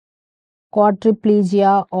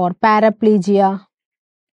quadriplegia or paraplegia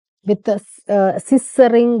with a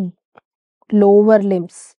scissoring lower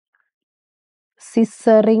limbs,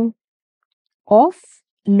 scissoring of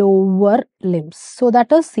lower limbs. So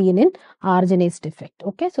that is seen in arginase defect.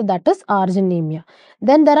 Okay, so that is arginemia.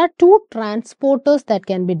 Then there are two transporters that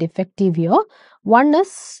can be defective here. One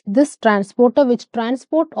is this transporter which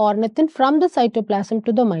transport ornithine from the cytoplasm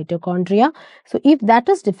to the mitochondria. So if that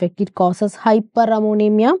is defective, it causes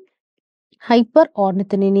hyperammonemia,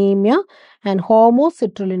 hyperornithinemia and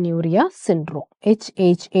homocitrullinuria syndrome,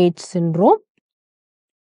 HHH syndrome.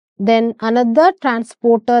 Then another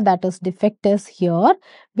transporter that is defect is here,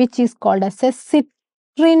 which is called as a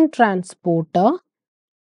citrin transporter.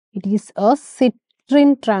 It is a citrin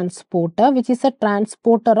citrin transporter, which is a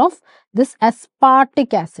transporter of this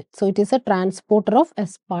aspartic acid. So it is a transporter of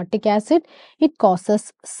aspartic acid. It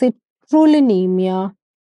causes citrullinemia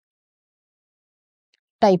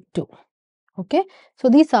type 2. Okay, so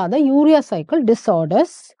these are the urea cycle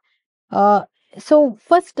disorders. Uh, so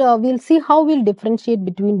first we'll see how we'll differentiate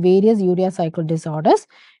between various urea cycle disorders.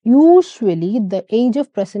 Usually the age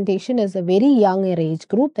of presentation is a very young age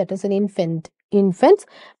group, that is an infants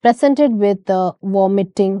presented with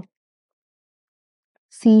vomiting,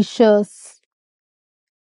 seizures,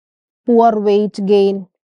 poor weight gain,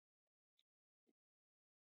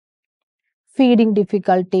 feeding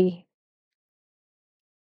difficulty,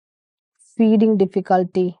 feeding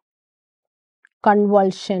difficulty,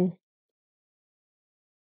 convulsion,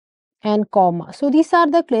 and coma. So these are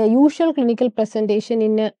the usual clinical presentation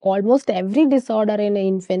in almost every disorder in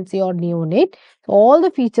infancy or neonate. So all the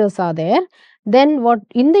features are there. Then what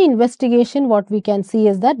in the investigation, what we can see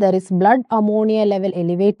is that there is blood ammonia level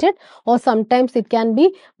elevated, or sometimes it can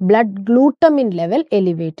be blood glutamine level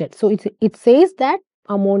elevated. So it says that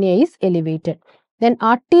ammonia is elevated. Then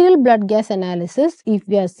arterial blood gas analysis, if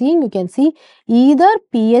we are seeing, you can see either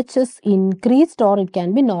pH is increased or it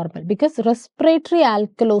can be normal, because respiratory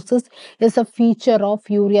alkalosis is a feature of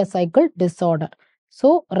urea cycle disorder.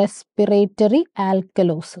 So respiratory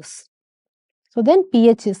alkalosis. So then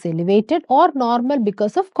pH is elevated or normal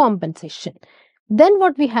because of compensation. Then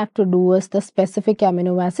what we have to do is the specific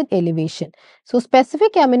amino acid elevation. So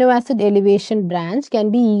specific amino acid elevation branch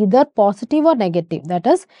can be either positive or negative. That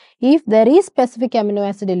is, if there is specific amino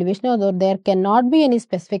acid elevation, or there cannot be any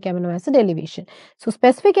specific amino acid elevation. So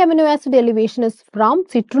specific amino acid elevation is from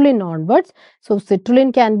citrulline onwards. So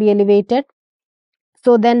citrulline can be elevated.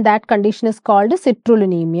 So then that condition is called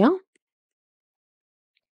citrullinemia.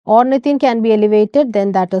 Ornithine can be elevated,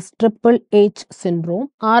 then that is triple H syndrome.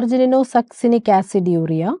 Argininosuccinic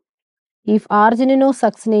aciduria. If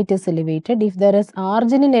argininosuccinate is elevated, if there is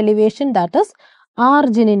arginine elevation, that is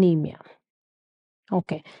argininemia.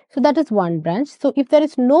 Okay, so that is one branch. So if there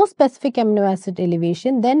is no specific amino acid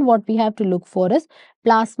elevation, then what we have to look for is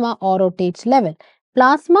plasma orotate level.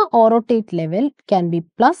 Plasma orotate level can be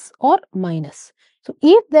plus or minus. So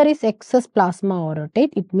if there is excess plasma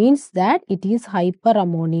orotate, it means that it is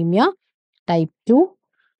hyperammonemia type 2,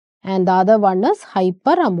 and the other one is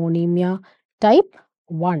hyperammonemia type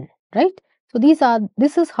 1, right? So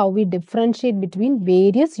this is how we differentiate between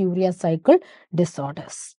various urea cycle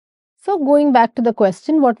disorders. So going back to the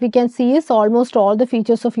question, what we can see is almost all the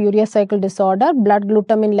features of urea cycle disorder. Blood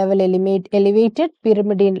glutamine level elevated,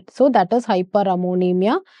 pyrimidine, so that is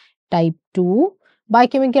hyperammonemia type 2.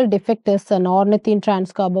 Biochemical defect is an ornithine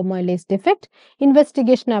transcarbamylase defect.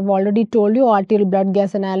 Investigation, I have already told you, arterial blood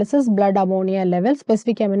gas analysis, blood ammonia level,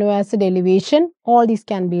 specific amino acid elevation, all these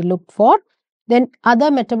can be looked for. Then other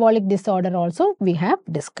metabolic disorder also we have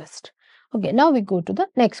discussed. Okay, now we go to the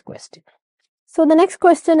next question. So the next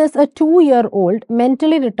question is, a 2-year-old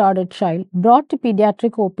mentally retarded child brought to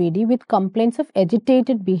pediatric OPD with complaints of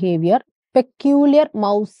agitated behavior, peculiar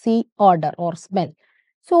mousy odor or smell.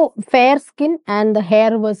 So fair skin and the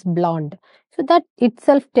hair was blonde. So that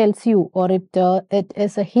itself tells you, or it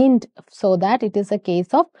is a hint, so that it is a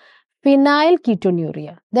case of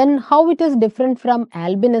phenylketonuria. Then how it is different from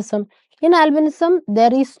albinism? In albinism,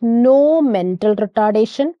 there is no mental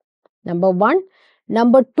retardation. Number one.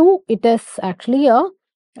 Number two, it is actually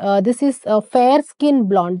this is a fair skin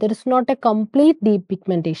blonde. There is not a complete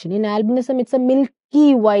depigmentation. In albinism, it's a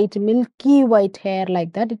milky white hair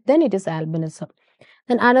like that. Then it is albinism.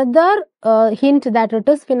 And another hint that it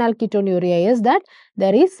is phenylketonuria is that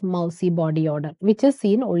there is mousy body odor, which is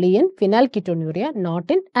seen only in phenylketonuria,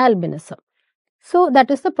 not in albinism. So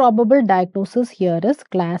that is the probable diagnosis here is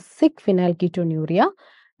classic phenylketonuria.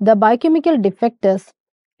 The biochemical defect is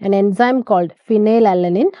an enzyme called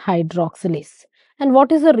phenylalanine hydroxylase. And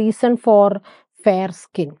what is the reason for fair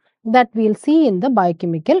skin? That we'll see in the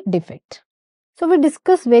biochemical defect. So we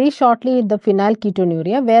discuss very shortly the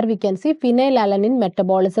phenylketonuria, where we can see phenylalanine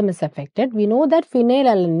metabolism is affected. We know that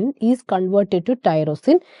phenylalanine is converted to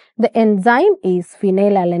tyrosine. The enzyme is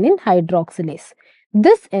phenylalanine hydroxylase.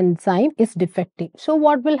 This enzyme is defective. So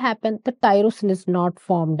what will happen? The tyrosine is not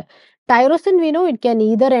formed. Tyrosine, we know it can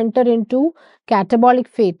either enter into catabolic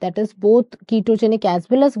fate, that is both ketogenic as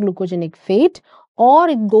well as glucogenic fate, or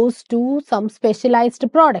it goes to some specialized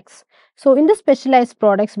products. So in the specialized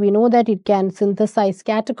products, we know that it can synthesize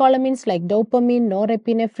catecholamines like dopamine,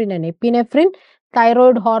 norepinephrine and epinephrine,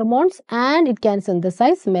 thyroid hormones, and it can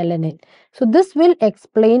synthesize melanin. So this will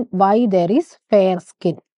explain why there is fair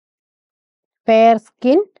skin. Fair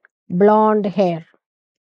skin, blonde hair.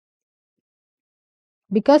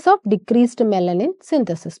 because of decreased melanin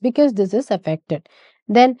synthesis, because this is affected.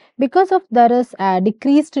 Then because of there is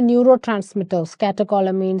decreased neurotransmitters,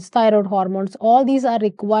 catecholamines, thyroid hormones, all these are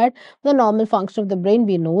required for the normal function of the brain.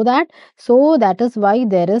 We know that. So that is why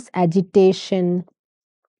there is agitation,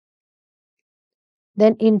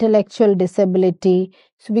 then intellectual disability.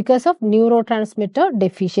 So because of neurotransmitter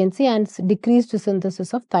deficiency and decreased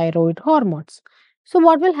synthesis of thyroid hormones. So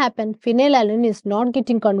what will happen? Phenylalanine is not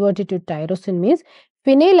getting converted to tyrosine, means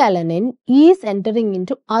phenylalanine is entering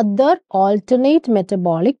into other alternate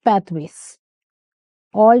metabolic pathways.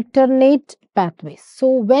 Alternate pathways. So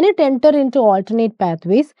when it enter into alternate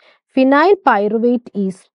pathways, phenyl pyruvate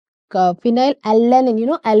is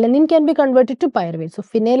phenylalanine, alanine can be converted to pyruvate. So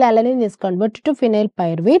phenylalanine is converted to phenyl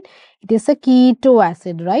pyruvate. It is a keto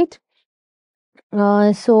acid, right?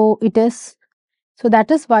 So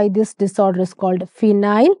that is why this disorder is called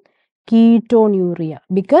phenyl ketonuria,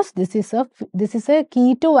 because this is a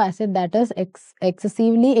keto acid that is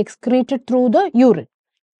excessively excreted through the urine.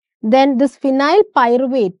 Then this phenyl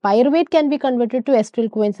pyruvate can be converted to acetyl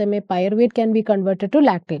coenzyme A, pyruvate can be converted to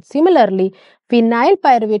lactate. Similarly, phenyl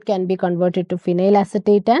pyruvate can be converted to phenyl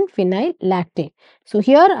acetate and phenyl lactate. So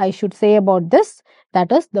here I should say about this,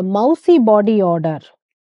 that is the mousy body odor.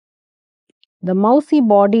 The mousy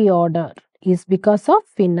body odor is because of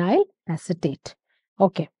phenyl acetate.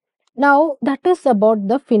 Okay. Now that is about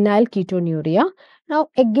the phenyl ketonuria. Now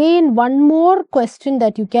again, one more question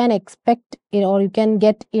that you can expect or you can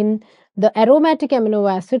get in the aromatic amino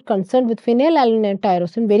acid concerned with phenylalanine and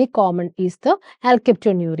tyrosine, very common, is the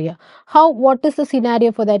alkaptonuria. What is the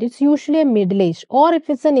scenario for that? It's usually a middle age, or if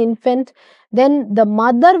it's an infant, then the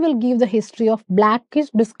mother will give the history of blackish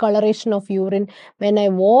discoloration of urine when I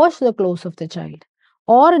wash the clothes of the child.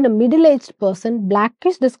 Or in a middle-aged person,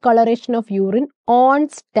 blackish discoloration of urine on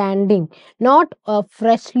standing, not a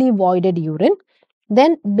freshly voided urine.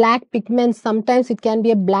 Then black pigments, sometimes it can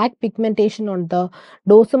be a black pigmentation on the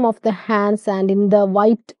dorsum of the hands and in the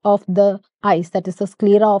white of the eyes, that is the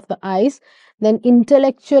sclera of the eyes. Then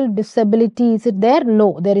intellectual disability, is it there?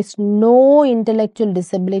 No, there is no intellectual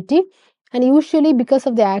disability. And usually because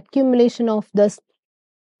of the accumulation of this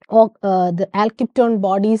the alkaptone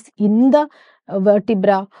bodies in the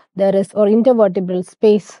vertebra, there is, or intervertebral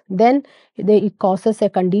space, then it causes a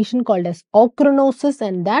condition called as ochronosis,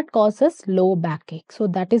 and that causes low backache. So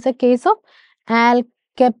that is a case of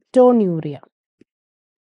alkaptonuria.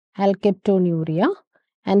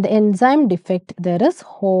 And the enzyme defect, there is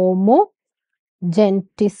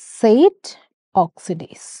homogentisate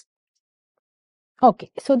oxidase.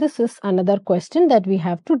 Okay, so this is another question that we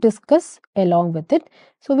have to discuss along with it.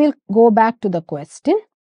 So we'll go back to the question.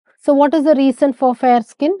 So what is the reason for fair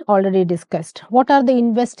skin? Already discussed. What are the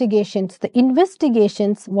investigations? The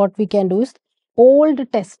investigations, what we can do is old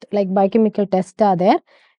test, like biochemical tests are there,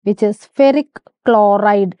 which is ferric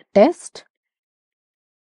chloride test.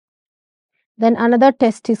 Then another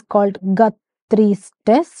test is called Guthrie's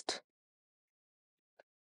test.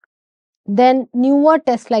 Then newer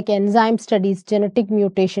tests like enzyme studies, genetic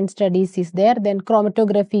mutation studies is there. Then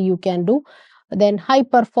chromatography you can do. Then high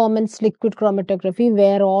performance liquid chromatography,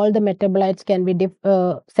 where all the metabolites can be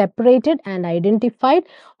separated and identified.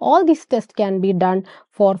 All these tests can be done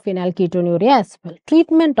for phenylketonuria as well.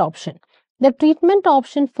 Treatment option. The treatment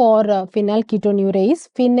option for phenylketonuria is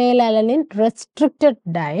phenylalanine restricted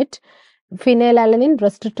diet. Phenylalanine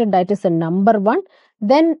restricted diet is the number one.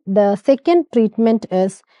 Then the second treatment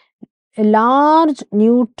is a large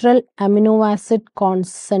neutral amino acid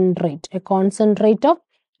concentrate, a concentrate of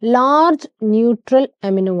large neutral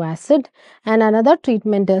amino acid. And another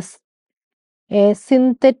treatment is a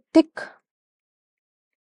synthetic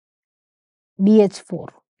BH4,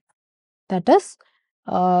 that is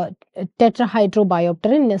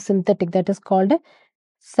tetrahydrobiopterin in a synthetic, that is called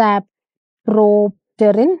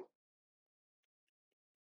sapropterin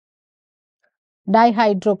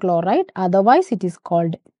dihydrochloride, otherwise it is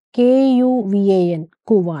called KUVAN.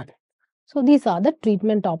 So these are the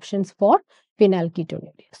treatment options for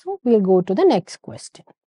phenylketonuria. So we'll go to the next question.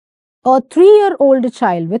 A 3-year-old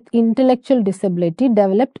child with intellectual disability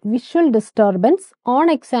developed visual disturbance. On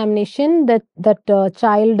examination, that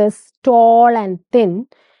child is tall and thin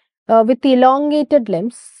with elongated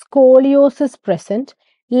limbs, scoliosis present,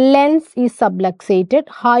 lens is subluxated,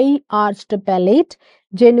 high arched palate,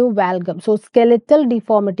 genu valgum. So skeletal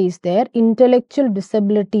deformity is there, intellectual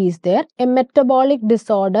disability is there, a metabolic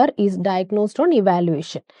disorder is diagnosed on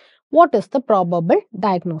evaluation. What is the probable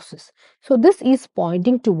diagnosis? So this is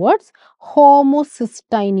pointing towards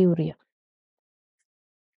homocystinuria.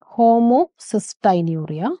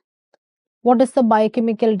 Homocystinuria. What is the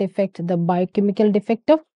biochemical defect? The biochemical defect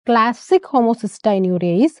of classic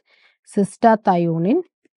homocystinuria is cystathionine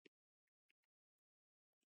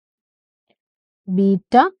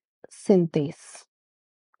beta synthase.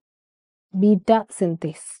 Beta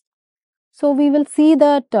synthase. So we will see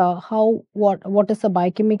that what is a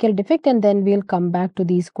biochemical defect, and then we'll come back to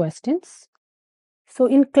these questions. So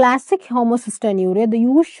in classic homocystinuria, the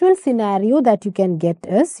usual scenario that you can get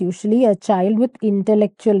is usually a child with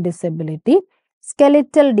intellectual disability,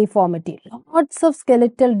 skeletal deformity. Lots of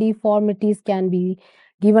skeletal deformities can be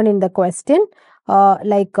given in the question,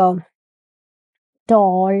 like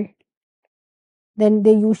tall, then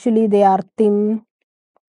they are thin,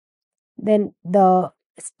 then the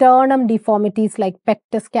sternum deformities like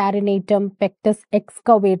pectus carinatum, pectus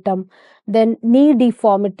excavatum, then knee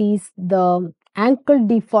deformities, the ankle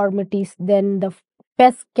deformities, then the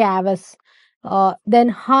pes cavus, then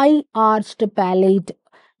high arched palate.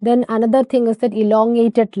 Then another thing is that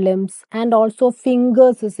elongated limbs and also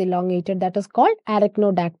fingers is elongated, that is called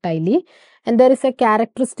arachnodactyly, and there is a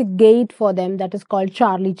characteristic gait for them that is called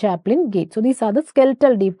Charlie Chaplin gait. So these are the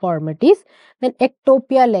skeletal deformities. Then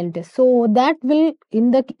ectopia lentis. So that will, in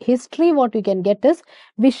the history, what we can get is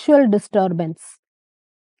visual disturbance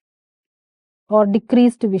or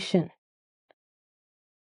decreased vision.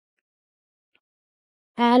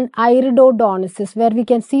 And iridodonesis, where we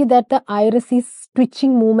can see that the iris is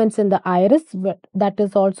twitching movements in the iris. That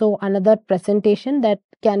is also another presentation that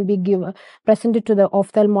can be presented to the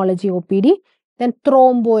ophthalmology OPD. Then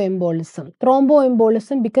thromboembolism.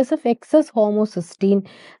 Thromboembolism, because of excess homocysteine,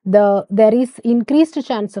 there is increased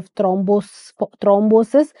chance of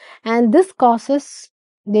thrombosis, and this causes,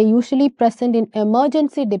 they usually present in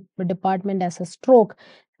emergency department as a stroke,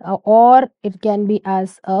 or it can be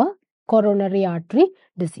as a coronary artery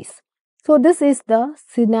disease. So this is the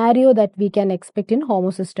scenario that we can expect in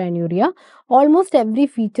homocystinuria. Almost every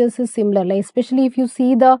features is similar, like especially if you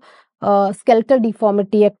see the skeletal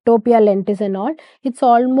deformity, ectopia lentis and all, it's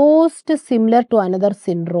almost similar to another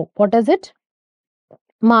syndrome. What is it?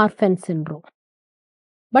 Marfan syndrome.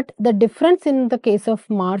 But the difference in the case of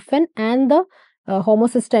Marfan and the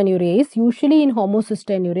homocystinuria is, usually in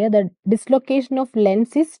homocystinuria, the dislocation of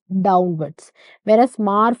lens is downwards, whereas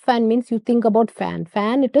Marfan means, you think about fan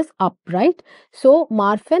it is up, right? So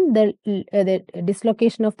Marfan, the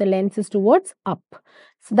dislocation of the lens is towards up.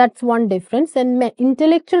 So that's one difference. And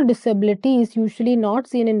intellectual disability is usually not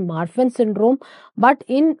seen in Marfan syndrome, but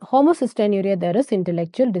in homocystinuria there is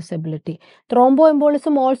intellectual disability.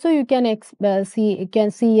 Thromboembolism also you can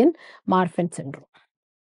see in Marfan syndrome.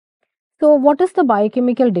 So what is the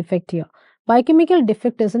biochemical defect here? Biochemical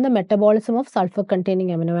defect is in the metabolism of sulfur containing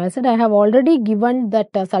amino acid. I have already given that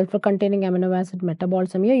sulfur containing amino acid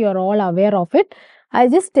metabolism here. You are all aware of it. I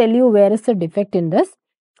just tell you where is the defect in this.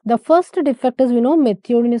 The first defect is, we know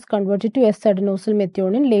methionine is converted to S-adenosyl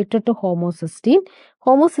methionine, later to homocysteine.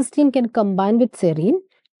 Homocysteine can combine with serine,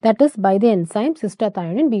 that is by the enzyme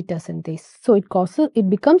cystathionine beta synthase. So it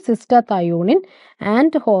becomes cystathionine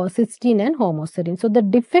and cysteine and homoserine. So the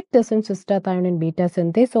defect is in cystathionine beta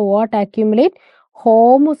synthase. So what accumulate?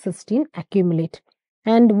 Homocysteine accumulate.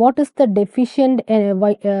 And what is the deficient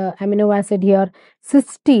amino acid here?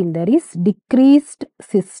 Cysteine. There is decreased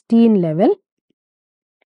cysteine level,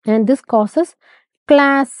 and this causes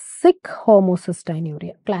classic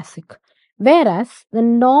homocystinuria. Classic. Whereas the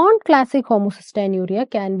non-classic homocystinuria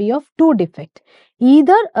can be of two defects.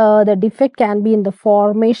 Either the defect can be in the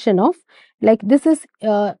formation of, like this is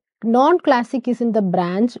non-classic is in the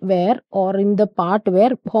branch where, or in the part where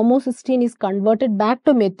homocysteine is converted back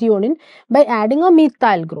to methionine by adding a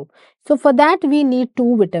methyl group. So for that we need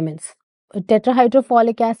two vitamins,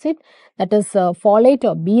 tetrahydrofolic acid, that is folate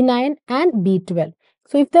or B9, and B12.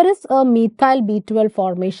 So if there is a methyl B12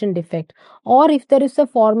 formation defect, or if there is a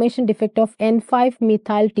formation defect of N5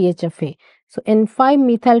 methyl THFA, so N5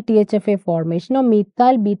 methyl THFA formation or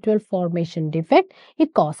methyl B12 formation defect,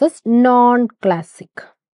 it causes non-classic.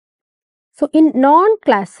 So in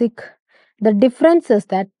non-classic, the difference is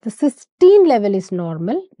that the cysteine level is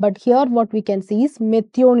normal, but here what we can see is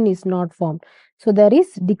methionine is not formed. So there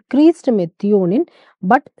is decreased methionine,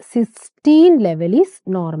 but cysteine level is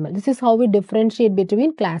normal. This is how we differentiate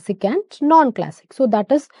between classic and non-classic. So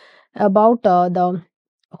that is about the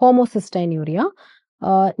homocystinuria.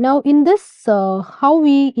 Now in this, how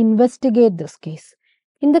we investigate this case?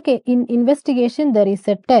 In investigation, there is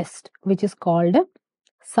a test which is called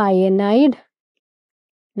cyanide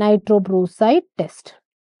nitroprusside test.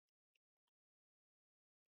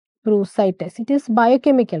 through site test. It is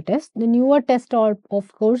biochemical test. The newer test,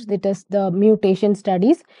 of course, it is the mutation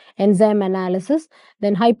studies, enzyme analysis,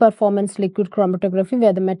 then high performance liquid chromatography,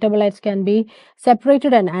 where the metabolites can be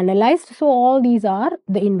separated and analyzed. So all these are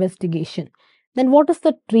the investigation. Then what is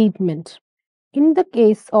the treatment? In the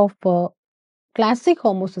case of classic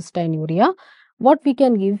homocystinuria, what we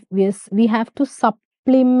can give is we have to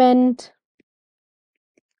supplement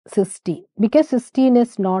cysteine, because cysteine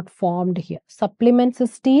is not formed here. Supplement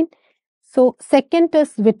cysteine. So second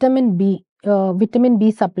is vitamin B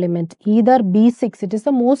supplement, either B6. It is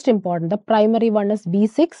the most important. The primary one is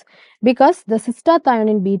B6, because the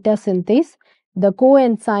cystathionein beta synthase, the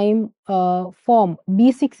coenzyme form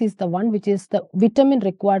B6 is the one which is the vitamin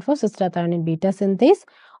required for cystathionein beta synthase,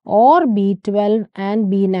 or B12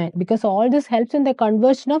 and B9, because all this helps in the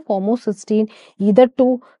conversion of homocysteine either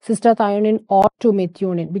to cystathionein or to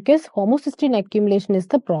methionine, because homocysteine accumulation is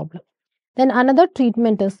the problem. Then another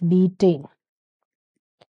treatment is betaine.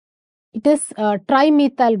 It is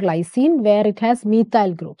trimethyl glycine, where it has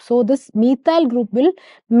methyl group. So this methyl group will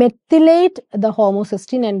methylate the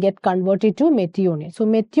homocysteine and get converted to methionine. So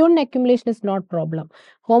methionine accumulation is not problem.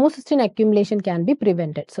 Homocysteine accumulation can be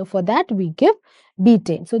prevented. So for that we give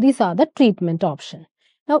betaine. So these are the treatment option.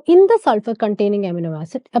 Now in the sulfur containing amino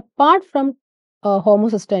acid, apart from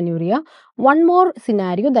homocystinuria, one more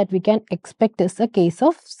scenario that we can expect is a case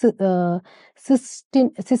of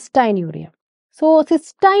cystinuria. So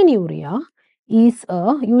cystinuria is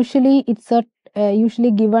usually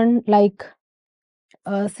given like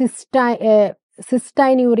cystinuria.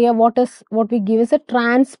 What we give is a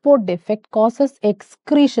transport defect, causes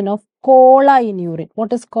excretion of cola in urine.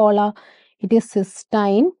 What is cola? It is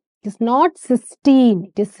cystine. It is not cysteine.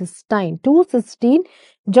 It is cystine. Two cysteine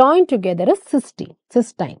joined together is cystine.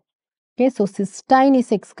 Okay, so cystine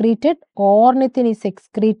is excreted, ornithine is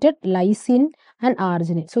excreted, lysine and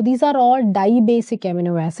arginine. So these are all dibasic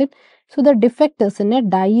amino acid. So the defect is in a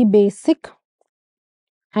dibasic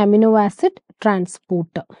amino acid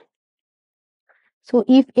transporter. So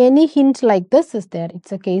if any hint like this is there,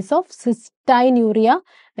 it's a case of cystinuria,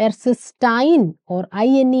 where cystine or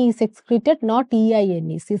INE is excreted, not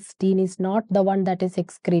EINE. Cystine is not the one that is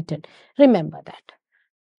excreted. Remember that.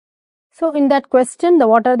 So in that question,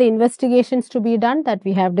 what are the investigations to be done that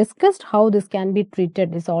we have discussed? How this can be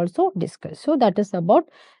treated is also discussed. So that is about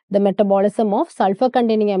the metabolism of sulfur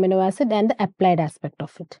containing amino acid and the applied aspect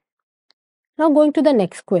of it. Now going to the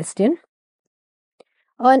next question.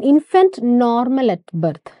 An infant normal at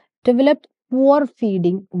birth developed poor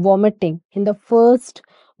feeding, vomiting in the first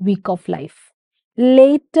week of life.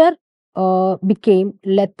 Later became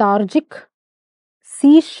lethargic,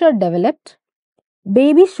 seizure developed.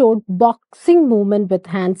 Baby showed boxing movement with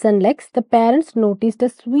hands and legs. The parents noticed a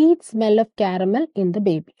sweet smell of caramel in the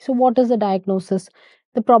baby. So what is the diagnosis?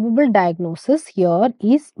 The probable diagnosis here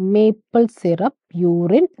is maple syrup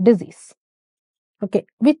urine disease. Okay,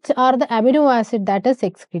 which are the amino acid that is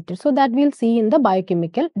excreted? So that we'll see in the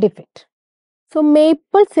biochemical defect. So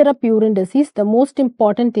maple syrup urine disease, the most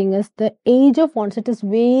important thing is the age of onset is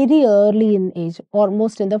very early in age,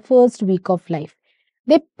 almost in the first week of life.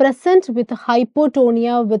 They present with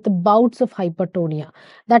hypotonia, with bouts of hypotonia.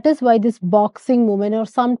 That is why this boxing movement, or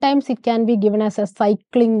sometimes it can be given as a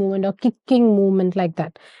cycling movement or kicking movement like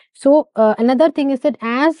that. So another thing is that,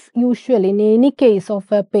 as usual in any case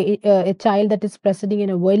of a child that is presenting in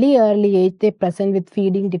a very early age, they present with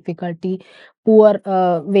feeding difficulty, poor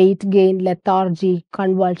weight gain, lethargy,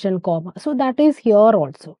 convulsion, coma. So that is here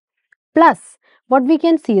also. Plus, what we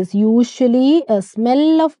can see is usually a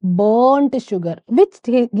smell of burnt sugar, which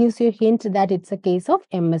gives you a hint that it's a case of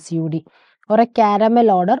MSUD, or a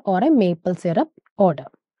caramel odor, or a maple syrup odor.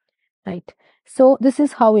 Right. So this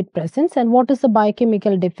is how it presents. And what is the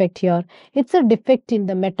biochemical defect here? It's a defect in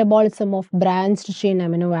the metabolism of branched chain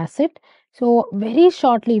amino acid. So very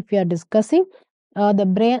shortly, if we are discussing,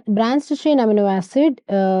 the branched chain amino acid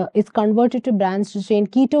is converted to branched chain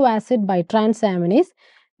keto acid by transaminase.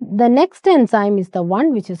 The next enzyme is the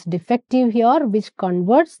one which is defective here, which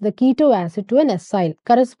converts the keto acid to an acyl,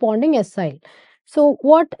 corresponding acyl. So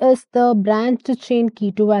what is the branched chain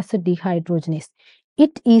keto acid dehydrogenase?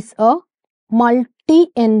 It is a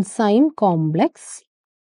multi-enzyme complex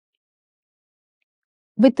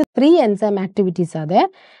with three enzyme activities are there.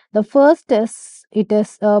 The first is, it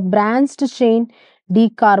is a branched chain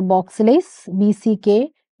decarboxylase, BCK,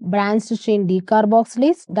 branched chain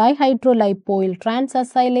decarboxylase, dihydrolipoyl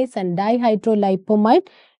transacylase and dihydrolipomide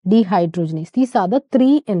dehydrogenase. These are the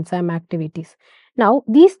three enzyme activities. Now,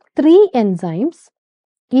 these three enzymes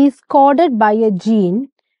is coded by a gene.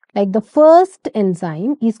 Like the first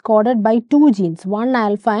enzyme is coded by two genes, one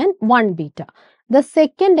alpha and one beta. The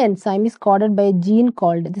second enzyme is coded by a gene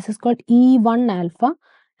called, this is called E1 alpha,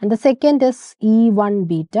 and the second is E1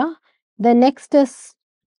 beta. The next is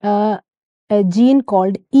a gene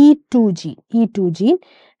called E2 gene,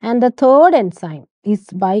 and the third enzyme is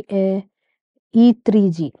by a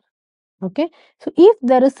E3 gene. Okay, so if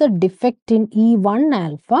there is a defect in E1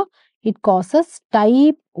 alpha, it causes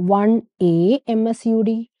type 1A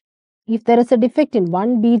MSUD. If there is a defect in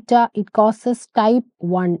 1 beta, it causes type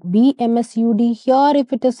 1B MSUD. Here,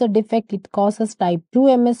 if it is a defect, it causes type 2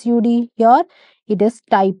 MSUD. Here, it is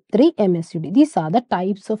type 3 MSUD. These are the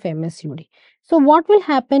types of MSUD. So, what will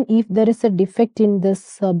happen if there is a defect in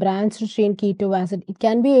this branched chain keto acid? It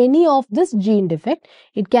can be any of this gene defect.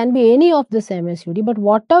 It can be any of this MSUD. But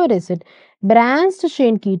whatever is it, branched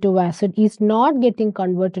chain keto acid is not getting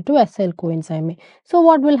converted to acyl coenzyme A. So,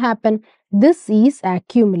 what will happen? This is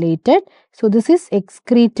accumulated. So, this is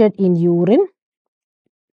excreted in urine.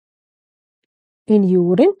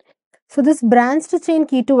 So, this branched chain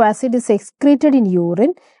keto acid is excreted in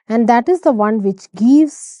urine, and that is the one which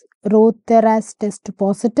gives Rotheras test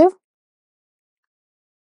positive.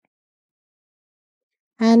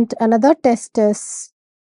 And another test is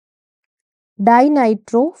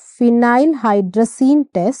dinitrophenylhydrazine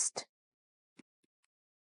test.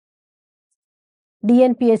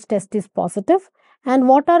 DNPH test is positive. And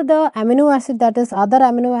what are the amino acid, that is other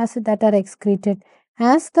amino acid that are excreted?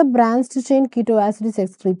 As the branched chain keto acid is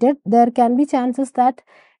excreted, there can be chances that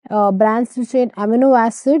branched chain amino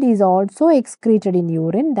acid is also excreted in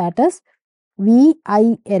urine, that is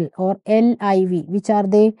VIL or LIV. Which are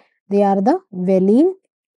they? They are the valine,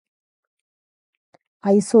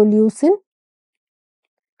 isoleucine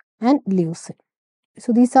and leucine.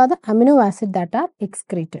 So, these are the amino acid that are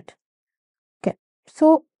excreted. Okay.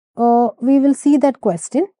 So, we will see that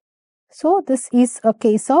question. So, this is a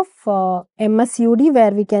case of MSUD,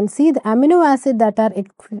 where we can see the amino acid that are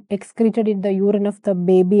excreted in the urine of the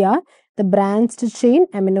baby are the branched chain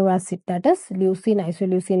amino acid, that is leucine,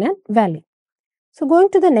 isoleucine and valine. So, going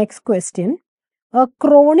to the next question. A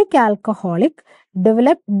chronic alcoholic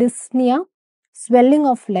developed dyspnea, swelling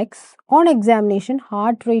of legs. On examination,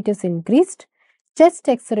 heart rate is increased. Chest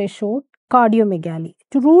X-ray showed cardiomegaly.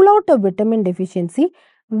 To rule out a vitamin deficiency,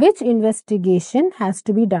 which investigation has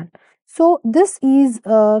to be done? So, this is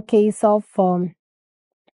a case of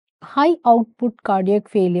high output cardiac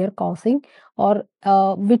failure causing or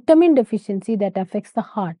vitamin deficiency that affects the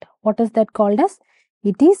heart. What is that called as?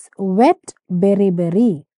 It is wet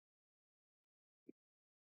beriberi.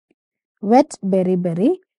 Wet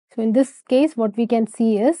beriberi. So, in this case, what we can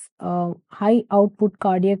see is high output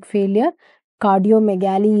cardiac failure,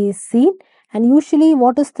 cardiomegaly is seen, and usually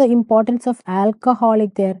what is the importance of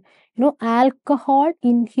alcoholic there? You know, alcohol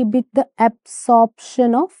inhibit the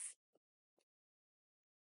absorption of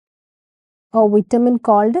a vitamin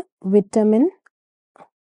called vitamin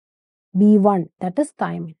B1, that is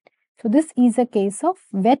thiamine. So, this is a case of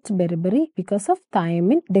wet beriberi because of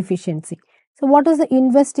thiamine deficiency. So, what is the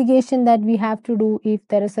investigation that we have to do if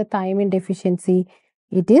there is a thiamine deficiency?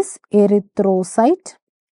 It is erythrocyte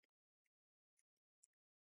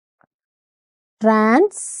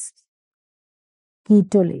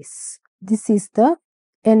transketolase. This is the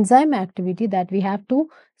enzyme activity that we have to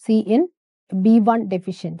see in B1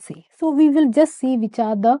 deficiency. So, we will just see which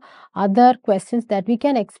are the other questions that we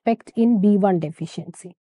can expect in B1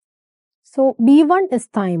 deficiency. So, B1 is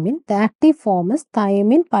thiamine. The active form is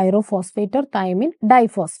thiamine pyrophosphate or thiamine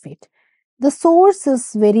diphosphate. The source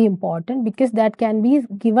is very important because that can be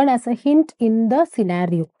given as a hint in the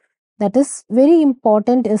scenario. That is very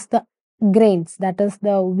important is the grains, that is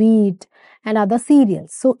the wheat and other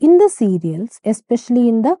cereals. So, in the cereals, especially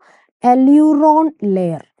in the aleuron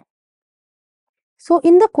layer. So,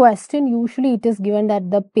 in the question, usually it is given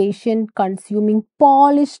that the patient consuming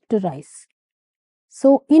polished rice.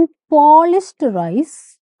 So, in polished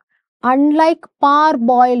rice, unlike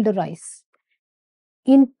parboiled rice,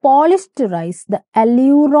 in polished rice, the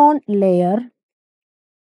aleuron layer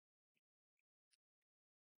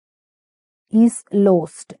is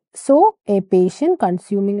lost. So, a patient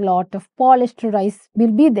consuming lot of polished rice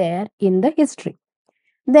will be there in the history.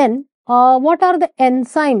 Then, what are the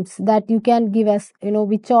enzymes that you can give us,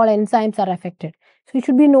 which all enzymes are affected? So, you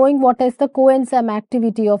should be knowing what is the coenzyme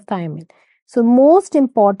activity of thiamine. So, most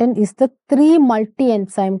important is the 3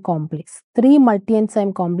 multi-enzyme complex. 3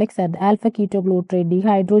 multi-enzyme complex are the alpha ketoglutarate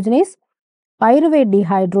dehydrogenase, pyruvate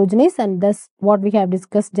dehydrogenase, and thus what we have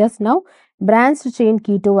discussed just now, branched chain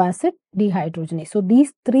keto acid dehydrogenase. So,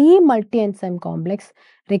 these 3 multi-enzyme complex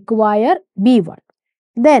require B1.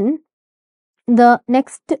 Then, the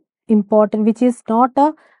next important, which is not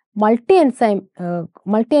a multi-enzyme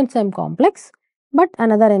complex, But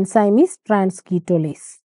another enzyme is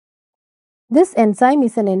transketolase. This enzyme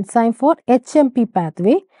is an enzyme for HMP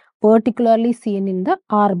pathway, particularly seen in the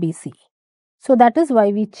RBC. So that is why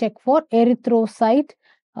we check for erythrocyte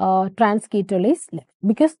transketolase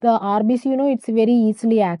because the RBC, it's very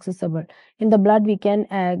easily accessible. In the blood, we can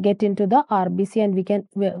get into the RBC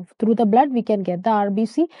and through the blood, we can get the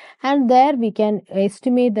RBC, and there we can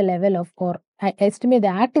estimate the level of or estimate the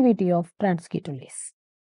activity of transketolase.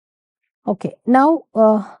 Okay, now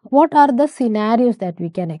what are the scenarios that we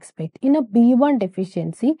can expect? In a B1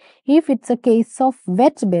 deficiency, if it's a case of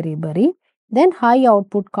wet beriberi, then high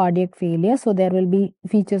output cardiac failure. So there will be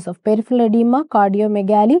features of peripheral edema,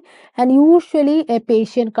 cardiomegaly, and usually a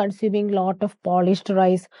patient consuming lot of polished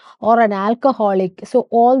rice or an alcoholic. So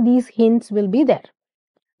all these hints will be there.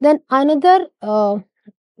 Then another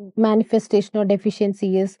manifestation or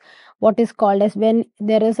deficiency is what is called as when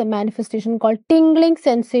there is a manifestation called tingling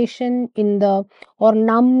sensation in the or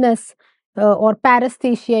numbness or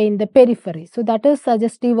paresthesia in the periphery. So that is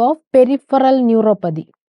suggestive of peripheral neuropathy.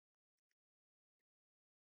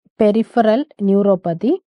 Peripheral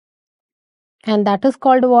neuropathy, and that is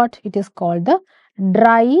called what? It is called the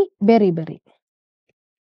dry beriberi.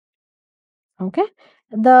 Okay.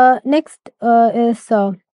 The next is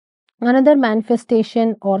another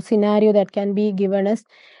manifestation or scenario that can be given is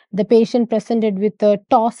the patient presented with the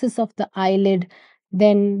ptosis of the eyelid,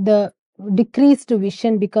 then the decreased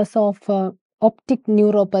vision because of optic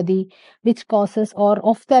neuropathy, which causes or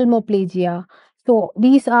ophthalmoplegia. So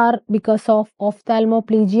these are because of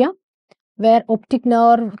ophthalmoplegia, where optic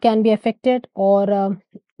nerve can be affected, or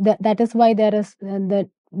that is why there is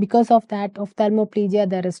because of that ophthalmoplegia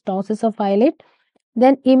there is ptosis of eyelid.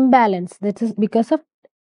 Then imbalance, that is because of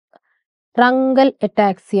truncal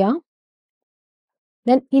ataxia.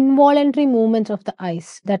 Then involuntary movement of the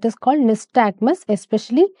eyes, that is called nystagmus,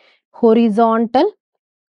 especially horizontal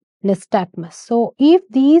nystagmus. So if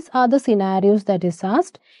these are the scenarios that is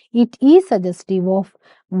asked, it is suggestive of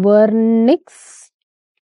Wernicke's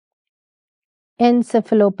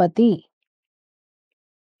encephalopathy.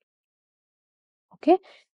 Okay,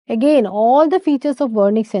 again all the features of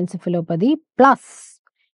Wernicke's encephalopathy, plus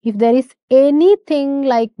if there is anything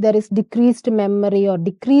like there is decreased memory or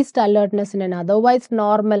decreased alertness in an otherwise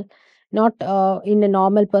normal, not in a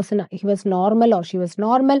normal person, he was normal or she was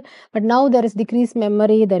normal, but now there is decreased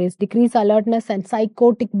memory, there is decreased alertness and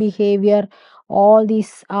psychotic behavior, all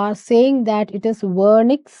these are saying that it is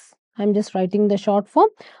Wernicke's, I'm just writing the short form,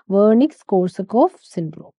 Wernicke-Korsakoff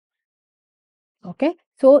syndrome. Okay,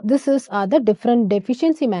 so this is the different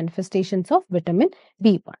deficiency manifestations of vitamin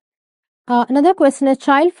B1. Another question, a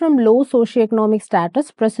child from low socioeconomic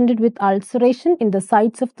status presented with ulceration in the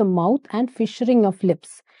sides of the mouth and fissuring of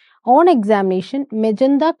lips. On examination,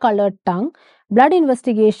 magenta colored tongue, blood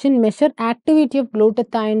investigation measure activity of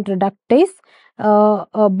glutathione reductase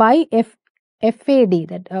by FAD,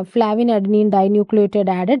 that flavin-adenine dinucleotide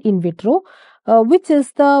added in vitro, which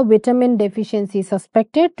is the vitamin deficiency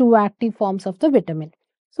suspected, two active forms of the vitamin.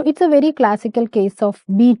 So it's a very classical case of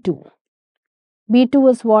B2.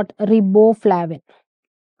 B2 is what? Riboflavin.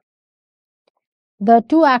 The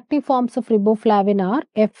two active forms of riboflavin are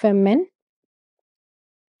FMN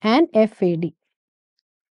and FAD.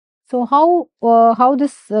 So how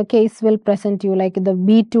this case will present you, like the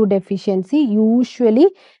B2 deficiency, usually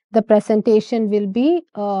the presentation will be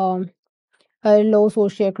a low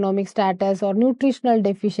socioeconomic status or nutritional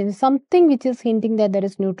deficiency, something which is hinting that there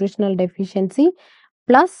is nutritional deficiency,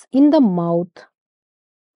 plus in the mouth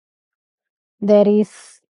there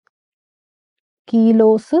is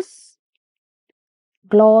chelosis,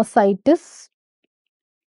 glossitis,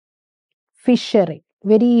 fissuring,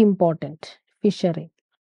 very important, fissuring.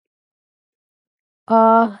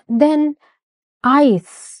 Then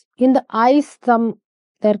eyes, in the eyes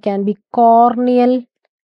there can be corneal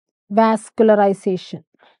vascularization,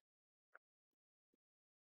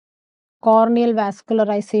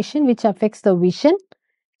 which affects the vision.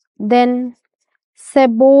 Then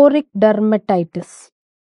seborrheic dermatitis,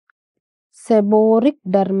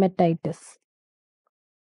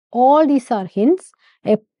 all these are hints.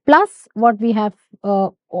 Plus what we have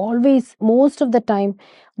always, most of the time,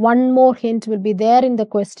 one more hint will be there in the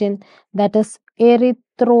question, that is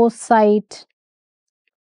erythrocyte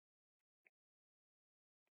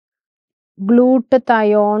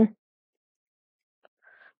glutathione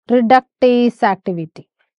reductase activity.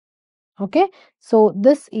 Okay, so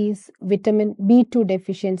this is vitamin B2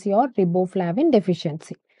 deficiency or riboflavin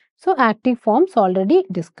deficiency. So active forms already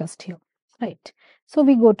discussed here, right? So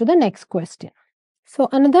we go to the next question. So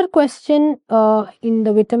another question in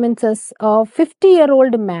the vitamins is a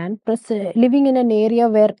 50-year-old man living in an area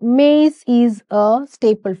where maize is a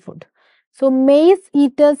staple food. So maize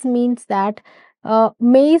eaters means that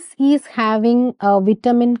maize is having a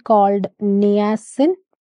vitamin called niacin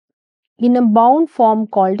in a bound form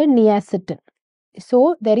called niacin.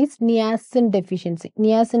 So there is niacin deficiency.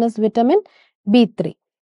 Niacin is vitamin B3.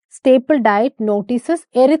 Staple diet notices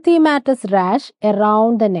erythematous rash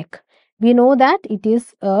around the neck. We know that it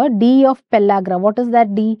is a D of pellagra. What is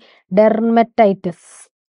that D? Dermatitis.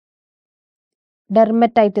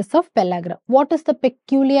 Dermatitis of pellagra. What is the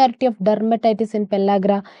peculiarity of dermatitis in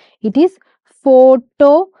pellagra? It is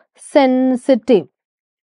photosensitive.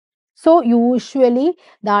 So usually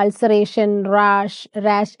the ulceration, rash,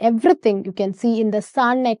 everything you can see in the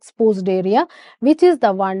sun exposed area, which is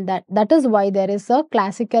the one that is why there is a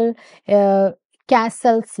classical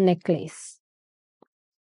Castle's necklace.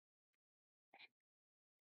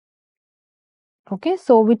 Okay,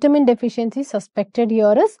 so vitamin deficiency suspected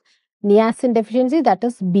here is niacin deficiency, that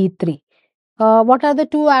is B3. What are the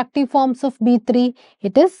two active forms of B3?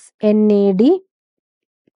 It is NAD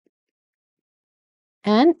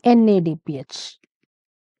and NADPH.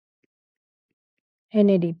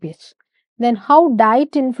 NADPH. Then how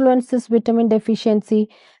diet influences vitamin deficiency?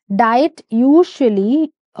 Diet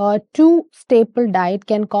usually two staple diet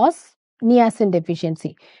can cause niacin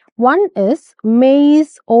deficiency. One is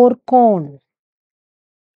maize or corn.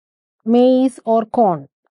 Maize or corn.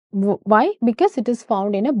 Why? Because it is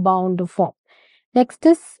found in a bound form. Next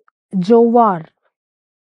is jowar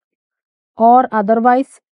or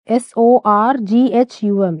otherwise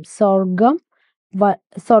sorghum, sorghum,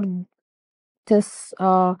 just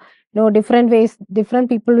different ways, different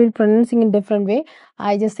people will pronouncing in different way.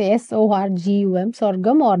 I just say sorghum,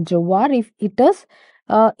 sorghum or jowar. If it is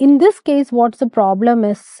in this case, what's the problem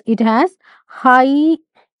is it has high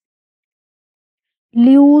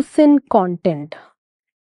leucine content,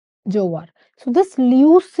 jowar. So this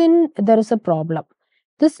leucine, there is a problem.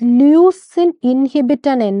 This leucine inhibit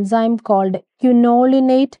an enzyme called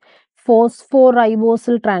quinolinate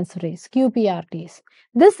phosphoribosyl transferase, QPRTase.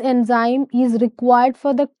 This enzyme is required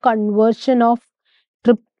for the conversion of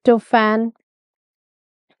tryptophan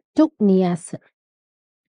to niacin.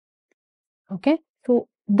 Okay, so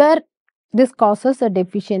this causes a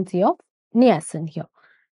deficiency of niacin here.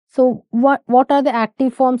 So what are the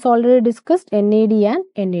active forms already discussed? NAD and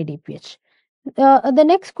NADPH. The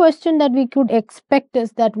next question that we could expect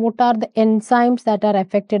is that what are the enzymes that are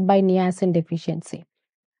affected by niacin deficiency?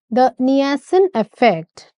 The niacin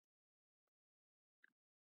affect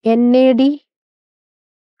NAD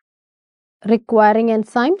requiring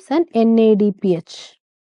enzymes and NADPH.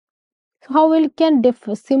 So how we can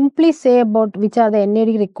simply say about which are the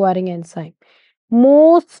NAD requiring enzyme?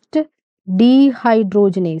 Most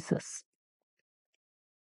dehydrogenases.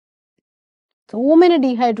 So many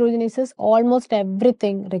dehydrogenases, almost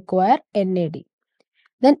everything require NAD.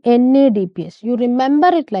 Then NADPH, you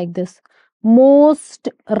remember it like this. Most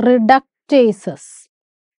reductases.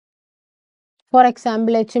 For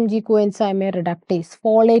example, HMG coenzyme reductase,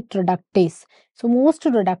 folate reductase. So most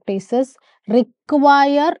reductases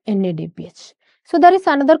require NADPH. So there is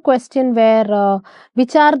another question where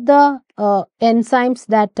which are the enzymes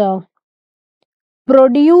that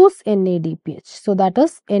produce NADPH? So that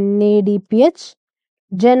is NADPH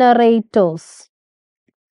generators.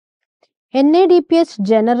 NADPH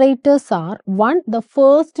generators are the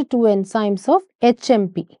first two enzymes of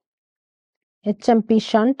HMP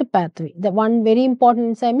shunt pathway. The one very important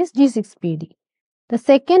enzyme is G6PD. The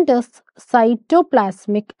second is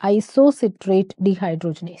cytoplasmic isocitrate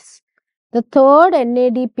dehydrogenase. The third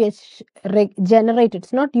NADPH generator,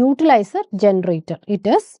 it's not utilizer, generator. It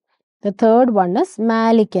is, the third one is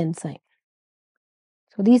malic enzyme.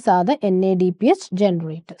 So these are the NADPH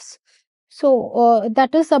generators. So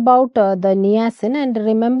that is about the niacin, and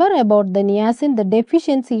remember about the niacin, the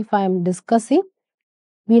deficiency if I am discussing,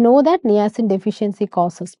 we know that niacin deficiency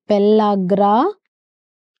causes pellagra.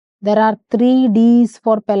 There are 3 Ds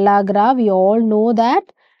for pellagra. We all know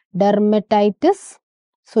that dermatitis.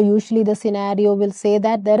 So usually the scenario will say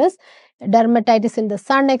that there is dermatitis in the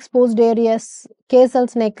sun exposed areas,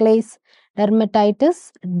 Casel's necklace,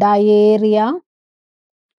 dermatitis, diarrhea,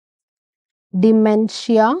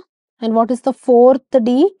 dementia, and what is the fourth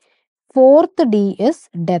D? Fourth D is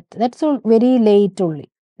death. That's very late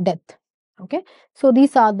only, death. Okay, so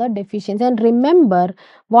these are the deficiencies. And remember,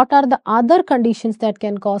 what are the other conditions that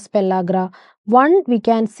can cause pellagra? One, we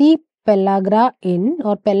can see pellagra in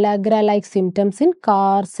or pellagra-like symptoms in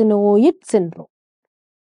carcinoid syndrome.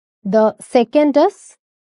 The second is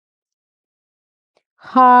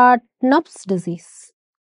Hartnupp's disease.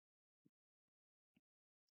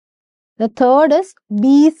 The third is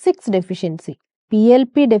B6 deficiency.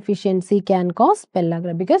 PLP deficiency can cause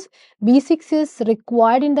pellagra because B6 is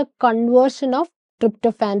required in the conversion of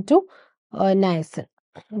tryptophan to niacin.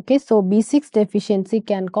 Okay, so B6 deficiency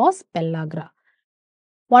can cause pellagra.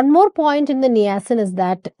 One more point in the niacin is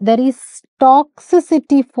that there is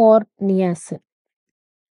toxicity for niacin.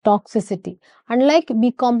 Toxicity. Unlike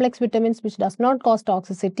B complex vitamins which does not cause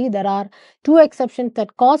toxicity, there are two exceptions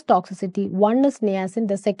that cause toxicity. One is niacin,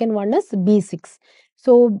 the second one is B6.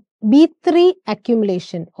 So B3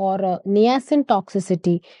 accumulation or niacin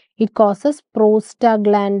toxicity, it causes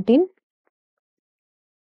prostaglandin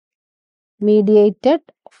mediated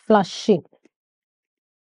flushing.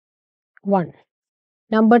 One.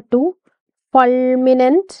 Number two,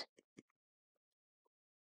 fulminant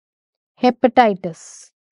hepatitis.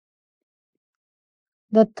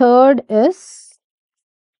 The third is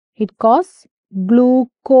it causes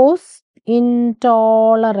glucose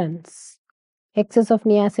intolerance. Excess of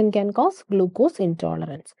niacin can cause glucose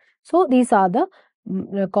intolerance. So these are the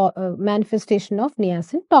manifestation of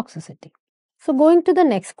niacin toxicity. So going to the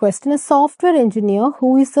next question, a software engineer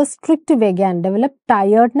who is a strict vegan developed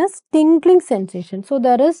tiredness, tingling sensation. So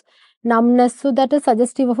there is numbness, so that is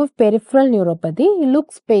suggestive of a peripheral neuropathy. He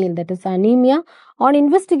looks pale, that is anemia. On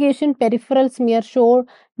investigation, peripheral smear showed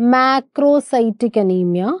macrocytic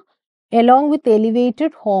anemia along with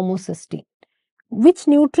elevated homocysteine. Which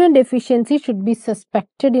nutrient deficiency should be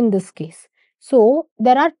suspected in this case? So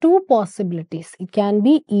there are two possibilities. It can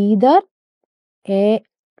be either a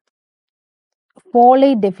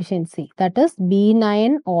folate deficiency, that is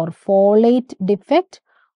B9 or folate defect,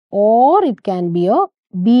 or it can be a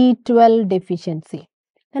B12 deficiency.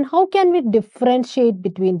 Then how can we differentiate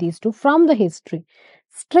between these two from the history?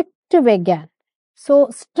 Strict vegan. So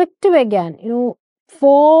strict vegan,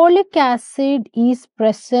 folic acid is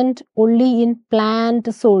present only in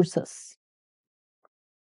plant sources.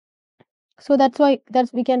 So that's why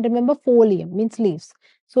we can remember folium means leaves.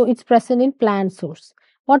 So it's present in plant source.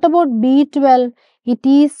 What about B12? It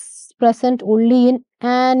is present only in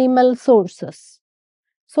animal sources.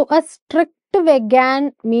 So a strict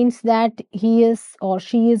vegan means that he is or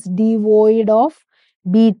she is devoid of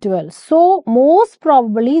B12. So most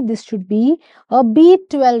probably this should be a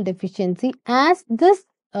B12 deficiency, as this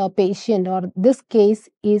patient or this case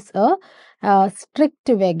is a strict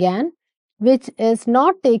vegan which is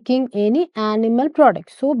not taking any animal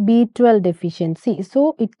products. So B12 deficiency.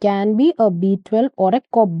 So it can be a B12 or a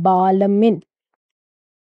cobalamin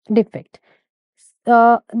defect.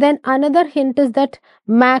 Then another hint is that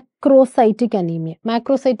macrocytic anemia.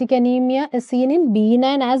 Macrocytic anemia is seen in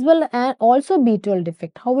B9 as well and also B12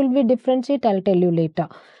 defect. How will we differentiate? I'll tell you later.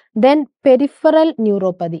 Then peripheral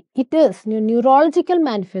neuropathy. It is neurological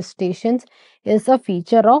manifestations is a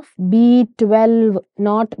feature of B12,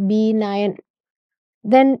 not B9.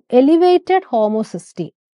 Then elevated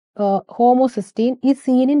homocysteine. Homocysteine is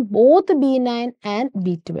seen in both B9 and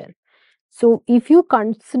B12. So if you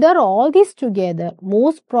consider all these together,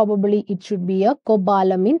 most probably it should be a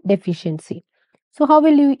cobalamin deficiency. So how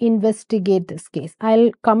will you investigate this case?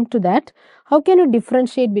 I'll come to that. How can you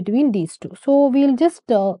differentiate between these two? So we'll just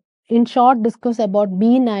in short discuss about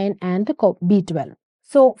B9 and B12.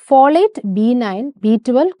 So folate, B9,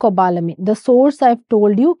 B12, cobalamin. The source I've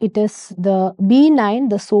told you, it is the B9,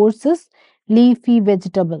 the source is leafy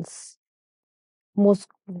vegetables most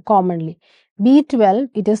commonly. B12,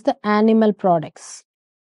 it is the animal products,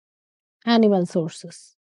 animal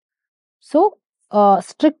sources. So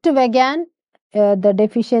strict vegan, the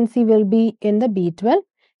deficiency will be in the B12.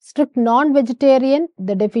 Strict non-vegetarian,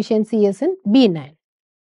 the deficiency is in B9.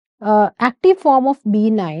 Active form of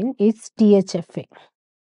B9 is THFA.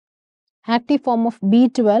 Active form of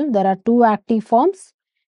B12, there are two active forms,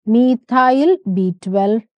 methyl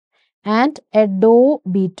B12 and edo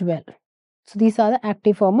B12. So these are the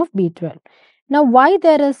active form of B12. Now why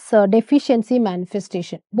there is deficiency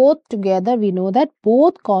manifestation? Both together we know that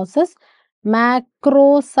both causes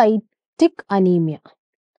macrocytic anemia.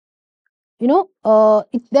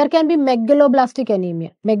 There can be megaloblastic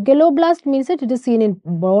anemia. Megaloblast means that it is seen in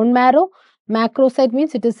bone marrow. Macrocyte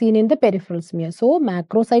means it is seen in the peripheral smear. So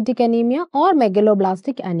macrocytic anemia or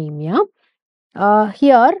megaloblastic anemia.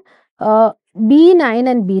 Here B9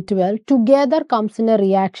 and B12 together comes in a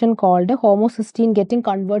reaction called a homocysteine getting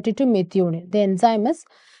converted to methionine. The enzyme is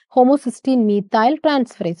homocysteine methyl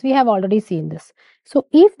transferase. We have already seen this. So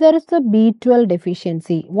if there is a B12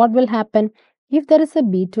 deficiency, what will happen? If there is a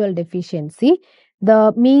B12 deficiency,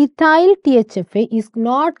 the methyl THFA is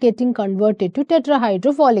not getting converted to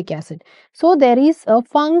tetrahydrofolic acid. So, there is a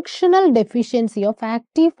functional deficiency of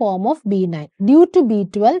active form of B9 due to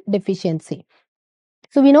B12 deficiency.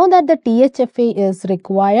 So, we know that the THFA is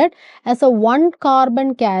required as a one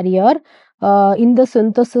carbon carrier in the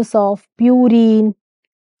synthesis of purine,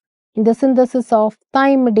 in the synthesis of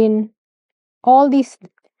thymidine, all these.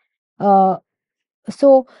 Uh,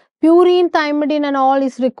 so, purine, thymidine and all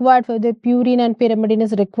is required for the purine and pyrimidine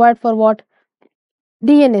is required for what?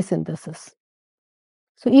 DNA synthesis.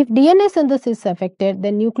 So, if DNA synthesis is affected,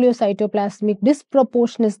 then nucleocytoplasmic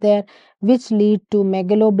disproportion is there, which lead to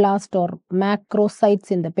megaloblast or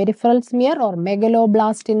macrocytes in the peripheral smear or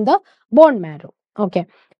megaloblast in the bone marrow. Okay.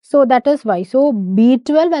 So, that is why. So,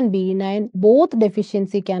 B12 and B9 both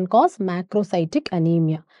deficiency can cause macrocytic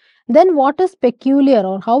anemia. Then what is peculiar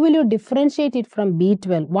or how will you differentiate it from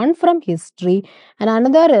B12? One from history and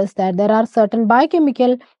another is that there are certain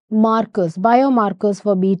biochemical markers, biomarkers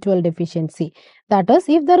for B12 deficiency. That is,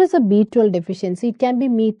 if there is a B12 deficiency, it can be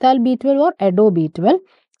methyl B12 or ado B12.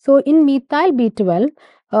 So, in methyl B12,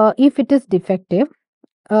 if it is defective,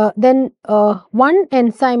 then one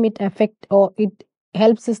enzyme it affect or it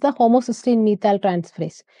helps is the homocysteine methyl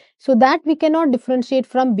transferase. So, that we cannot differentiate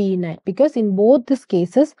from B9 because in both these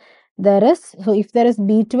cases, there is, so if there is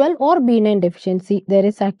B12 or B9 deficiency, there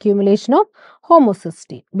is accumulation of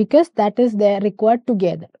homocysteine because that is there required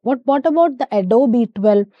together. What about the ado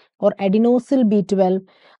B12 or adenosyl B12?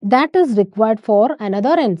 That is required for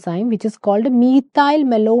another enzyme which is called methyl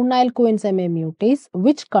malonyl coenzyme mutase,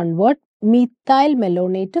 which convert methyl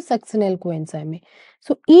malonate to succinyl coenzyme.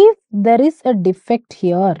 So, if there is a defect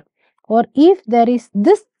here or if there is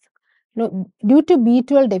this due to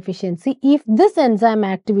B12 deficiency, if this enzyme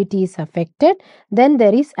activity is affected, then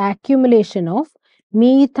there is accumulation of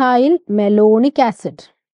methyl malonic acid,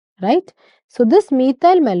 right? So, this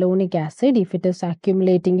methyl malonic acid, if it is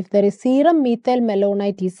accumulating, if there is serum methyl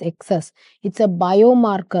malonite is excess, it's a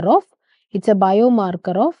biomarker of,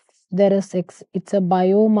 there is, it's a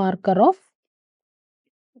biomarker of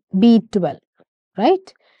B12,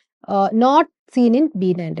 right? Not seen in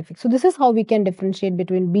B9 defect. So, this is how we can differentiate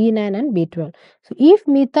between B9 and B12. So, if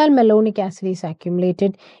methyl malonic acid is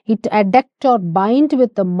accumulated, it adduct or bind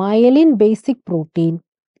with the myelin basic protein.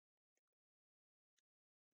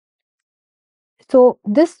 So,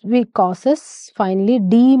 this we causes finally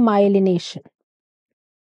demyelination.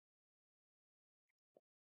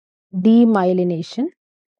 Demyelination.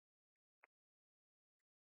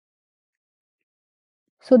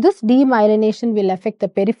 So, this demyelination will affect the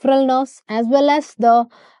peripheral nerves as well as the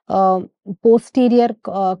uh, posterior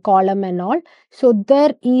column and all. So,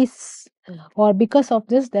 there is or because of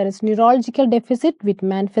this there is neurological deficit which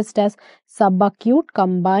manifests as subacute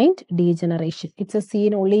combined degeneration. It's a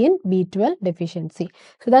seen only in B12 deficiency.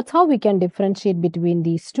 So, that's how we can differentiate between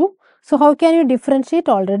these two. So, how can you differentiate?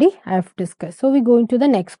 Already I have discussed. So, we go into the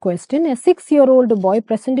next question. A 6-year-old boy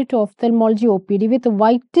presented to ophthalmology OPD with a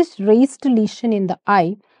whitish raised lesion in the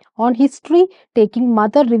eye. On history taking,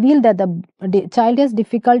 mother revealed that the child has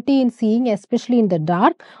difficulty in seeing, especially in the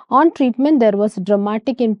dark. On treatment, there was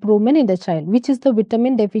dramatic improvement in the child, which is the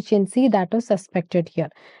vitamin deficiency that was suspected here.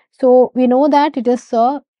 So, we know that it is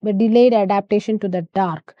a delayed adaptation to the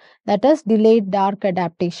dark, that is delayed dark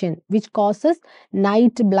adaptation, which causes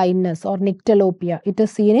night blindness or nyctalopia. It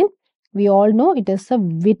is seen in, we all know it is a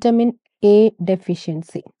vitamin A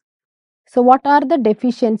deficiency. So, what are the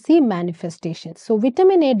deficiency manifestations? So,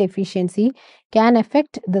 vitamin A deficiency can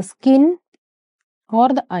affect the skin or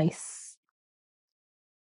the eyes.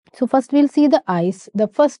 So, first we'll see the eyes. The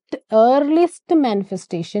first earliest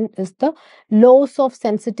manifestation is the loss of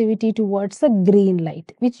sensitivity towards the green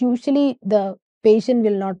light, which usually the patient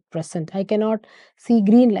will not present. I cannot see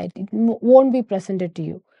green light. It won't be presented to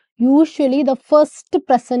you. Usually, the first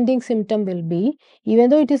presenting symptom will be, even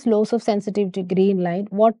though it is loss of sensitivity to green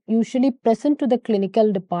light, what usually present to the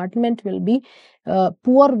clinical department will be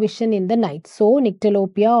poor vision in the night. So,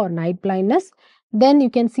 nyctalopia or night blindness. Then you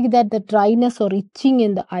can see that the dryness or itching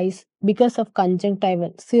in the eyes because of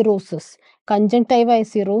conjunctival cirrhosis. Conjunctiva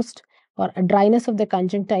is cirrhosed or a dryness of the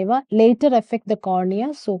conjunctiva later affect the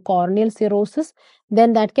cornea. So, corneal cirrhosis,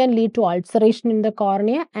 then that can lead to ulceration in the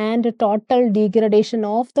cornea and total degradation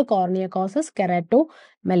of the cornea causes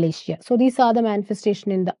keratomalacia. So, these are the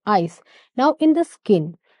manifestation in the eyes. Now, in the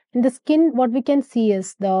skin, what we can see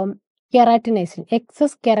is the keratinization,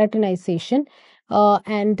 excess keratinization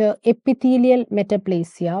and epithelial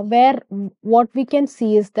metaplasia, where what we can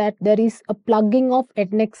see is that there is a plugging of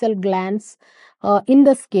adnexal glands in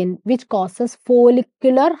the skin, which causes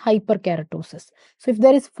follicular hyperkeratosis. So, if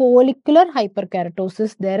there is follicular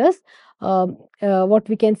hyperkeratosis, there is what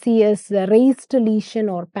we can see is raised lesion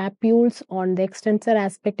or papules on the extensor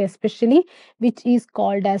aspect, especially, which is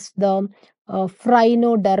called as the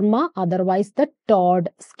phrynoderma, otherwise the Todd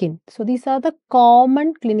skin. So, these are the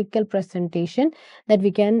common clinical presentation that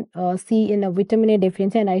we can see in a vitamin A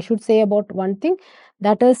deficiency. And I should say about one thing,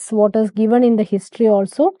 that is what is given in the history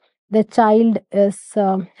also. The child is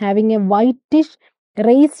having a whitish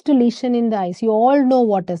raised lesion in the eyes. You all know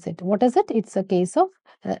what is it. What is it? It's a case of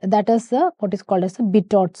that is what is called as a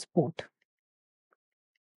Bitot spot.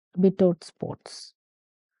 Bitot spots.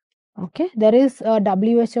 Okay, there is a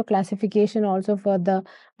WHO classification also for the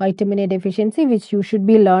vitamin A deficiency, which you should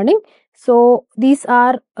be learning. So these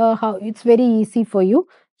are how it's very easy for you.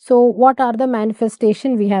 So what are the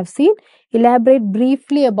manifestation we have seen? Elaborate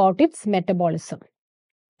briefly about its metabolism.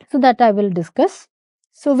 So that I will discuss.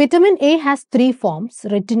 So vitamin A has three forms: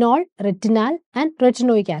 retinol, retinal, and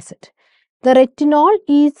retinoic acid. The retinol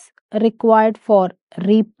is required for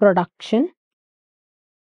reproduction.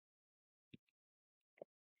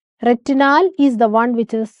 Retinal is the one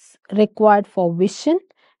which is required for vision,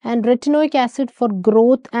 and retinoic acid for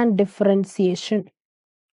growth and differentiation.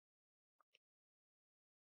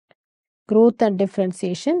 Growth and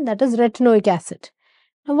differentiation, that is retinoic acid.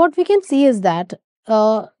 Now, what we can see is that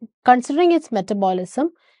considering its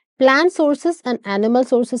metabolism, plant sources and animal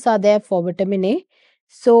sources are there for vitamin A.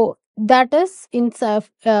 So, that is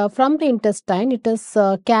from the intestine, it is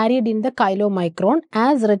carried in the chylomicron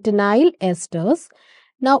as retinyl esters.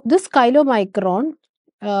 Now, this chylomicron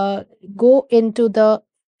go into the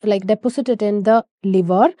deposit it in the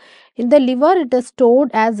liver. In the liver, it is stored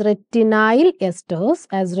as retinyl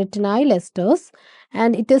esters,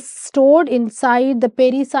 and it is stored inside the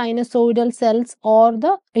perisinusoidal cells or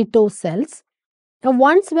the ito cells. Now,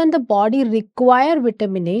 once when the body require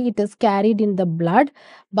vitamin A, it is carried in the blood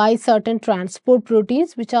by certain transport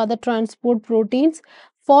proteins. Which are the transport proteins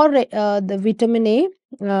for the vitamin A?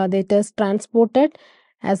 That is transported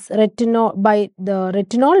as retinol by the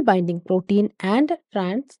retinol binding protein and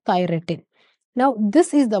transthyretin. Now,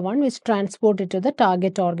 this is the one which transported to the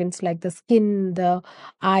target organs like the skin, the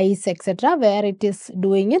eyes, etc., where it is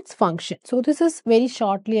doing its function. So, this is very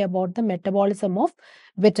shortly about the metabolism of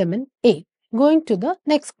vitamin A. Going to the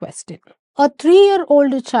next question. A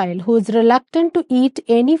 3-year-old child who is reluctant to eat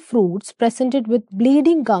any fruits presented with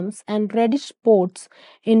bleeding gums and reddish spots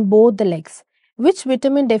in both the legs. Which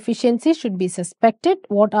vitamin deficiency should be suspected?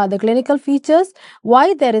 What are the clinical features?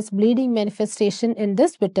 Why there is bleeding manifestation in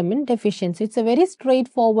this vitamin deficiency? It's a very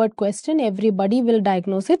straightforward question. Everybody will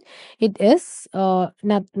diagnose it. It is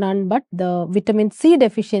none but the vitamin C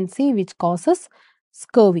deficiency which causes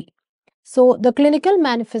scurvy. So, the clinical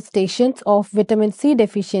manifestations of vitamin C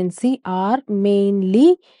deficiency are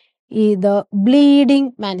mainly the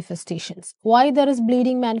bleeding manifestations. Why there is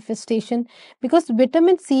bleeding manifestation? Because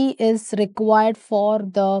vitamin C is required for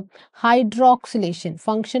the hydroxylation.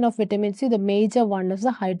 Function of vitamin C, the major one is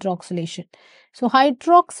the hydroxylation. So,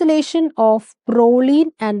 hydroxylation of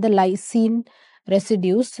proline and the lysine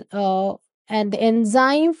residues, and the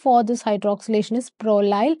enzyme for this hydroxylation is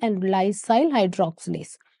prolyl and lysyl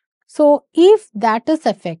hydroxylase. So, if that is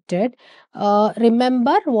affected,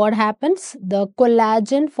 remember what happens? The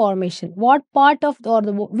collagen formation. What part of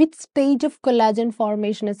which stage of collagen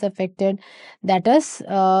formation is affected? That is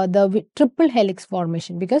the triple helix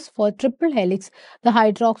formation, because for triple helix, the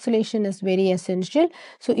hydroxylation is very essential.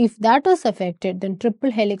 So, if that is affected, then triple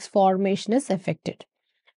helix formation is affected.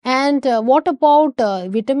 And what about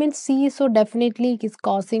vitamin C? So definitely it is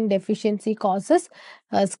causing deficiency, causes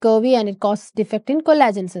scurvy, and it causes defect in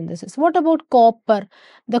collagen synthesis. What about copper?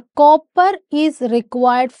 The copper is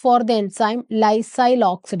required for the enzyme lysyl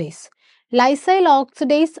oxidase. Lysyl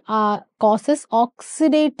oxidase causes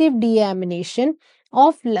oxidative deamination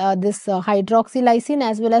of this hydroxylysine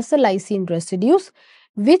as well as the lysine residues,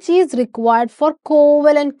 which is required for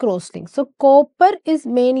covalent cross-link. So copper is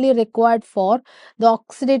mainly required for the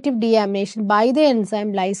oxidative deamination by the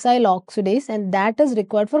enzyme lysyl oxidase, and that is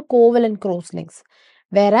required for covalent cross links.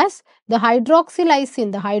 Whereas the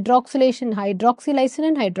hydroxylysine, the hydroxylation, hydroxylysine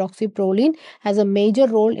and hydroxyproline has a major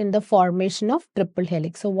role in the formation of triple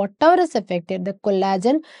helix. So whatever is affected, the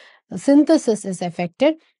collagen synthesis is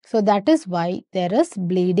affected. So that is why there is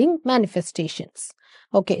bleeding manifestations.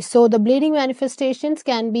 Okay, so the bleeding manifestations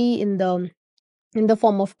can be in the in the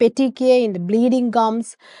form of petechiae, in the bleeding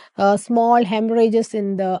gums, small hemorrhages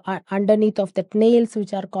in the underneath of the nails,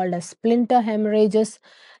 which are called as splinter hemorrhages,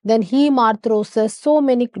 then hemarthrosis, so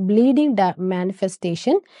many bleeding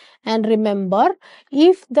manifestation. And remember,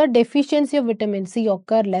 if the deficiency of vitamin C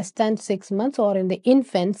occur less than 6 months or in the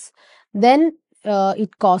infants, then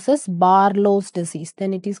it causes Barlow's disease.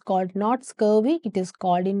 Then it is called not scurvy, it is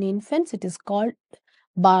called in infants, it is called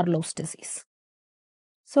Barlow's disease.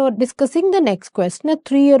 So, discussing the next question, a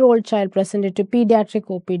 3-year-old child presented to pediatric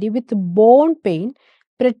OPD with bone pain,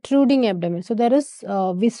 protruding abdomen. So, there is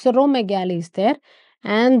visceromegaly is there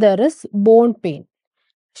and there is bone pain.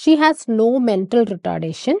 She has no mental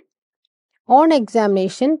retardation. On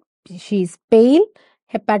examination, she is pale,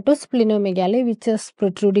 hepatosplenomegaly, which is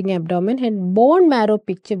protruding abdomen, and bone marrow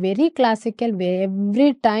picture, very classical, where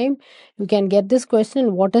every time you can get this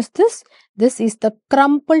question. What is this? This is the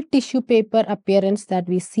crumpled tissue paper appearance that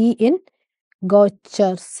we see in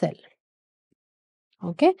Gaucher cell.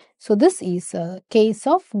 Okay, so this is a case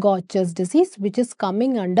of Gaucher's disease, which is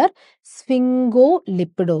coming under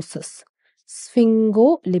sphingolipidosis.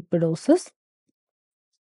 Sphingolipidosis.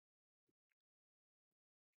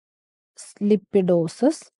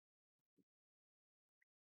 Lipidosis.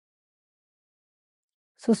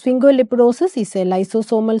 So, sphingolipidosis is a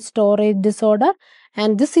lysosomal storage disorder,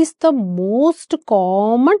 and this is the most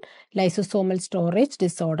common lysosomal storage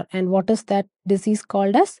disorder. And what is that disease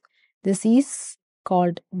called as? This is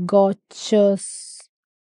called Gaucher's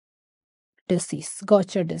disease.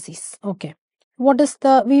 Gaucher disease. Okay. What is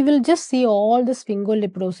the, we will just see all the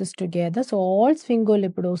sphingolipidosis together. So, all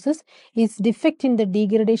sphingolipidosis is defect in the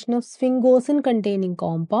degradation of sphingosine containing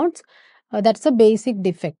compounds. That's a basic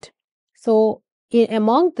defect. So,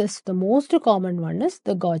 among this, the most common one is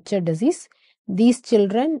the Gaucher disease. These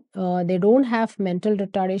children, they don't have mental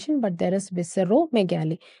retardation, but there is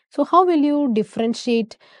visceromegaly. So, how will you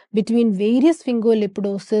differentiate between various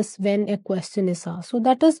sphingolipidosis when a question is asked? So,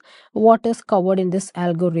 that is what is covered in this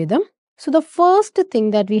algorithm. So, the first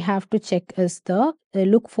thing that we have to check is the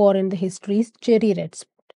look for in the history is cherry red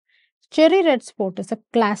spot. Cherry red spot is a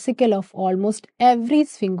classical of almost every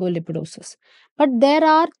sphingolipidosis. But there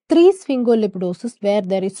are 3 sphingolipidosis where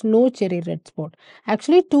there is no cherry red spot.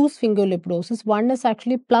 Actually, 2 sphingolipidosis. One is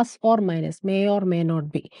actually plus or minus, may or may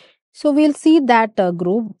not be. So, we will see that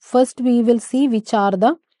group. First, we will see which are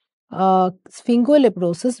the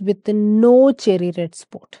sphingolipidosis with no cherry red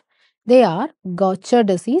spot. They are Gaucher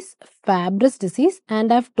disease, Fabry's disease,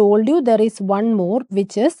 and I have told you there is one more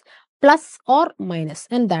which is plus or minus,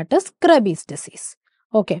 and that is Krabbe's disease.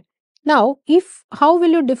 Okay. Now, how will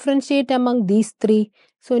you differentiate among these 3?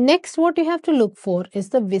 So, next what you have to look for is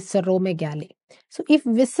the visceromegaly. So, if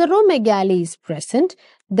visceromegaly is present,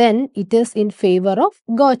 then it is in favor of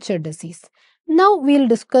Gaucher disease. Now, we will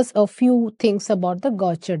discuss a few things about the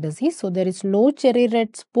Gaucher disease. So, there is no cherry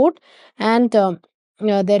red spot and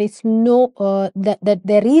there is no, that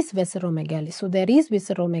there is visceromegaly. So, there is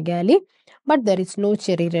visceromegaly, but there is no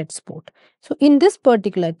cherry red spot. So, in this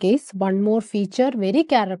particular case, one more feature very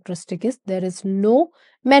characteristic is there is no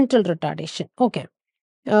mental retardation. Okay.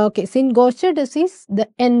 Okay, so in Gaucher disease, the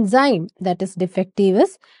enzyme that is defective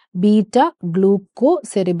is beta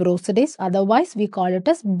glucocerebrosidase, otherwise we call it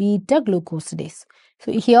as beta glucosidase.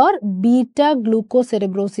 So here beta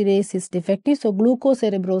glucocerebrosidase is defective, so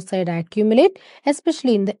glucocerebroside accumulate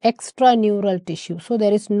especially in the extraneural tissue. So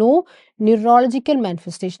there is no neurological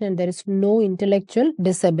manifestation and there is no intellectual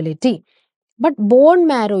disability. But bone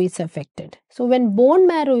marrow is affected. So when bone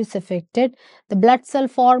marrow is affected, the blood cell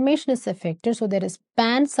formation is affected. So there is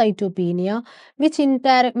pancytopenia, which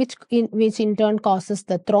in turn causes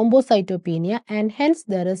the thrombocytopenia, and hence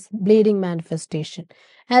there is bleeding manifestation.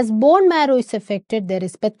 As bone marrow is affected, there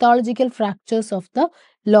is pathological fractures of the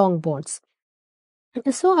long bones.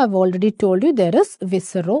 So I've already told you there is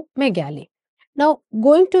visceromegaly. Now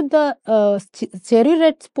going to the cherry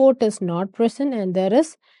red spot is not present and there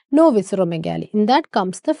is no visceromegaly. In that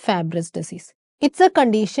comes the Fabry's disease. It's a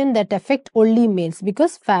condition that affects only males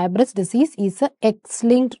because Fabry's disease is a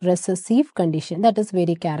X-linked recessive condition. That is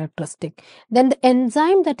very characteristic. Then the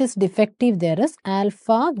enzyme that is defective there is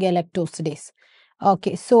alpha galactosidase.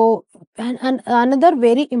 Okay, so and another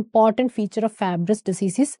very important feature of Fabry's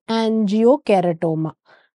disease is angiokeratoma.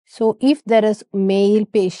 So, if there is male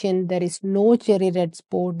patient, there is no cherry red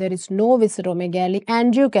spot, there is no visceromegaly,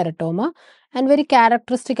 angiokeratoma, and very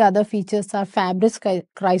characteristic other features are Fabry's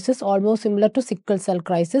crisis, almost similar to sickle cell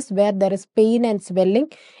crisis, where there is pain and swelling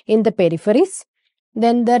in the peripheries.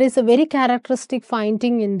 Then there is a very characteristic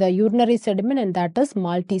finding in the urinary sediment, and that is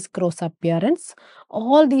Maltese cross appearance.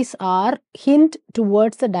 All these are hint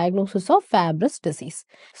towards the diagnosis of Fabry's disease.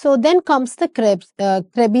 So then comes the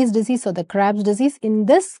Krebs disease or the Crab's disease. In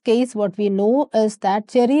this case, what we know is that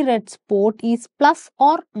cherry red spot is plus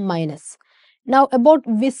or minus. Now about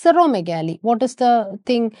visceromegaly, what is the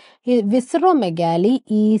thing? Visceromegaly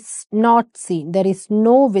is not seen. There is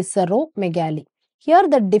no visceromegaly. Here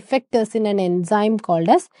the defect is in an enzyme called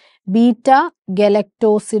as beta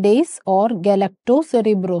galactosidase or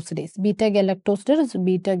galactocerebrosidase. Beta galactosidase,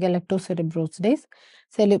 beta galactocerebrosidase.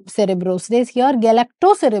 Cerebrosidase. Here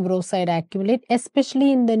galactocerebroside accumulate,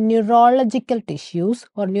 especially in the neurological tissues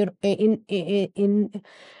or in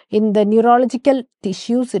the neurological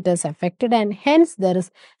tissues it is affected, and hence there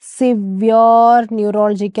is severe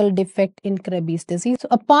neurological defect in Krebs disease. So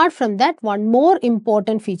apart from that, one more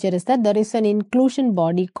important feature is that there is an inclusion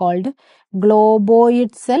body called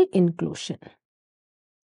globoid cell inclusion.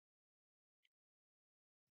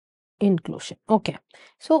 Okay,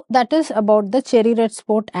 so that is about the cherry red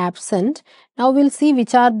spot absent. Now we'll see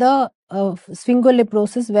which are the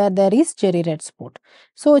sphingoliprosis where there is cherry red spot.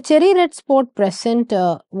 So cherry red spot present,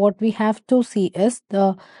 what we have to see is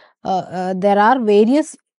there are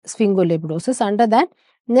various sphingoliprosis. Under that,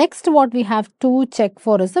 next what we have to check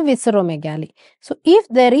for is the visceromegaly. So if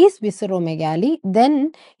there is visceromegaly,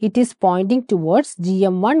 then it is pointing towards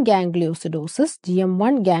GM1 gangliosidosis.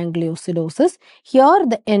 GM1 gangliosidosis. Here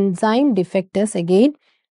the enzyme defect is again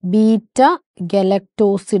beta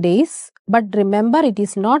galactosidase, but remember it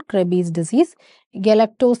is not Krebs disease.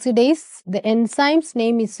 Galactosidase, the enzyme's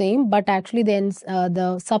name is same, but actually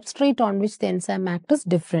the substrate on which the enzyme acts is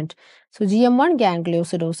different. So GM1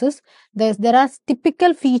 gangliosidosis. There are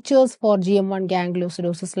typical features for GM1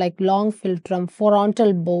 gangliosidosis like long philtrum,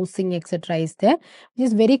 frontal bossing, etc. is there, which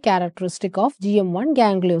is very characteristic of GM1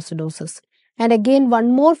 gangliosidosis. And again,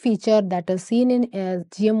 one more feature that is seen in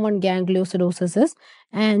GM1 gangliosidosis is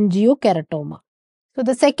angiokeratoma. So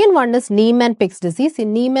the second one is Niemann-Pick's disease.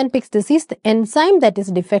 In Niemann-Pick's disease, the enzyme that is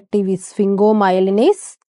defective is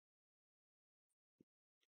sphingomyelinase.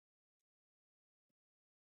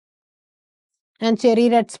 And cherry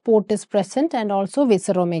red spot is present, and also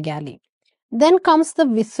visceromegaly. Then comes the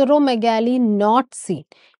visceromegaly not seen.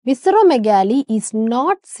 Visceromegaly is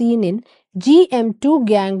not seen in GM2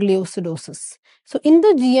 gangliosidosis. So in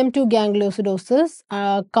the GM2 gangliosidosis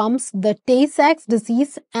comes the Tay-Sachs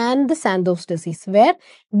disease and the Sandoz disease, where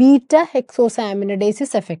beta hexosaminidase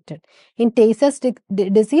is affected. In Tay-Sachs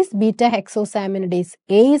disease, beta hexosaminidase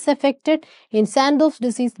A is affected. In Sandoz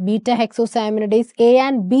disease, beta hexosaminidase A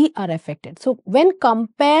and B are affected. So when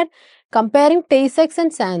comparing Tay-Sachs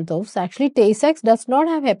and Sandoz, actually Tay-Sachs does not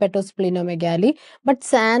have hepatosplenomegaly, but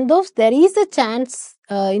Sandoz there is a chance,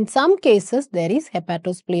 in some cases there is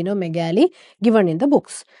hepatosplenomegaly given in the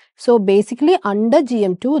books. So basically under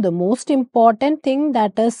GM2, the most important thing,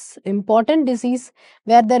 that is important disease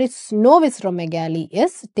where there is no visceromegaly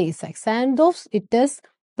is Tay-Sachs. Sandoz it is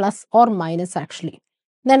plus or minus actually.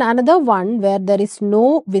 Then another one where there is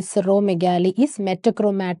no visceromegaly is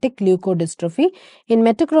metachromatic leukodystrophy. In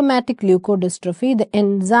metachromatic leukodystrophy, the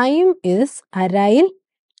enzyme is aryl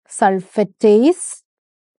sulfatase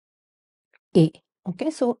A.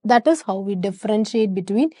 Okay, so that is how we differentiate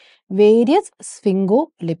between various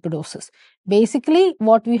sphingolipidosis. Basically,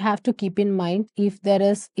 what we have to keep in mind, if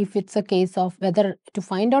it's a case of to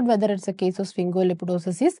find out whether it's a case of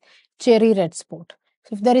sphingolipidosis is cherry red spot.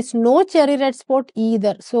 So if there is no cherry red spot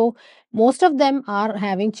either, so most of them are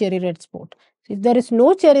having cherry red spot. So if there is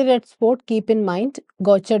no cherry red spot, keep in mind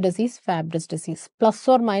Gaucher disease, Fabry's disease, plus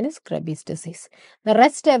or minus Krebs disease. The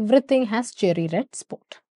rest everything has cherry red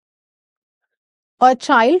spot. A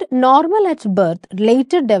child normal at birth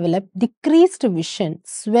later developed decreased vision,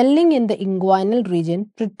 swelling in the inguinal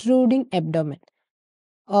region, protruding abdomen.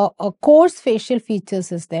 A coarse facial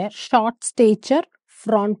features is there, short stature,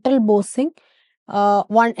 frontal bossing.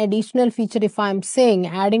 One additional feature, if I am saying,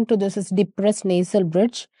 adding to this, is depressed nasal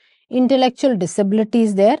bridge. Intellectual disability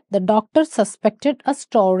is there. The doctor suspected a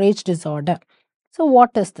storage disorder. So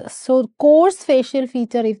what is this? So coarse facial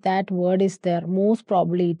feature, if that word is there, most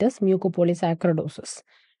probably it is mucopolysaccharidosis.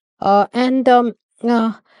 The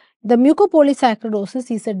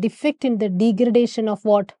mucopolysaccharidosis is a defect in the degradation of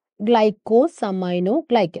what?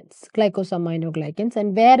 Glycosaminoglycans.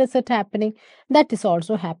 And where is it happening? That is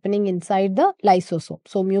also happening inside the lysosome.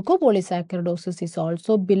 So mucopolysaccharidosis is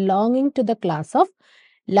also belonging to the class of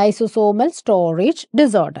lysosomal storage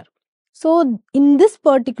disorder. So in this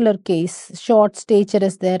particular case, short stature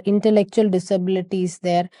is there, intellectual disability is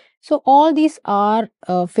there. So all these are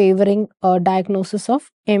favoring a diagnosis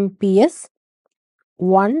of MPS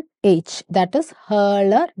 1H, that is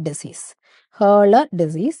Hurler disease. Hurler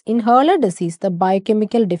disease. In Hurler disease, the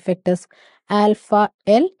biochemical defect is alpha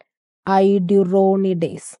L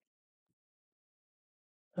iduronidase.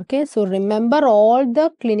 Okay, so remember all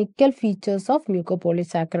the clinical features of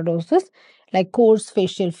mucopolysaccharidosis, like coarse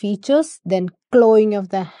facial features, then clawing of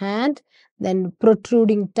the hand, then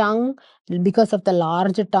protruding tongue because of the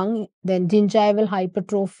large tongue, then gingival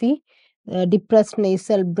hypertrophy, depressed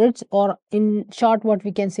nasal bridge, or in short what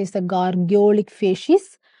we can say is the gargolic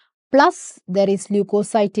facies. Plus, there is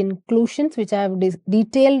leukocyte inclusions, which I have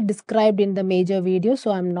detailed described in the major video.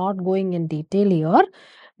 So, I am not going in detail here.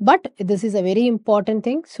 But this is a very important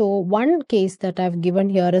thing. So, one case that I have given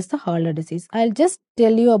here is the Hurler disease. I'll just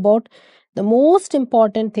tell you about the most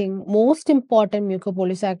important thing, most important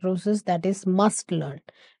mucopolysaccharosis, that is must learn,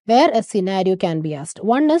 where a scenario can be asked.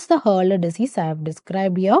 One is the Hurler disease I have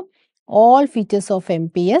described here. All features of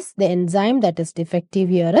MPS, the enzyme that is defective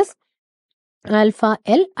here is alpha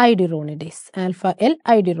L iduronidase. Alpha L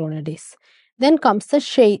iduronidase. Then comes the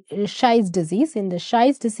Scheisse disease. In the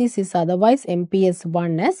Scheisse disease is otherwise MPS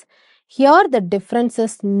 1S. Here the difference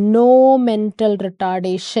is no mental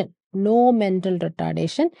retardation. No mental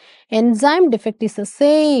retardation. Enzyme defect is the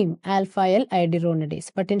same, alpha L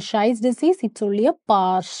iduronidase. But in Scheisse disease, it's only a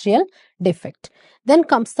partial defect. Then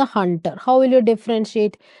comes the Hunter. How will you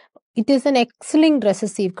differentiate? It is an X-linked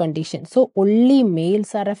recessive condition. So only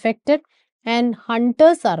males are affected. And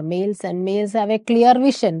hunters are males, and males have a clear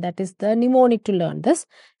vision. That is the mnemonic to learn this.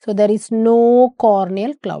 So there is no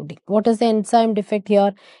corneal clouding. What is the enzyme defect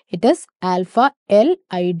here? It is alpha L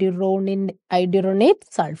iduronate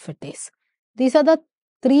sulfatase. These are the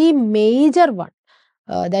three major ones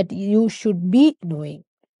that you should be knowing.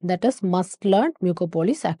 That is must learn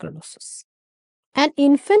mucopolysaccharidosis. An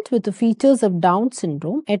infant with the features of Down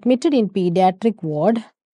syndrome admitted in pediatric ward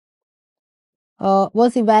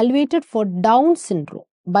was evaluated for Down syndrome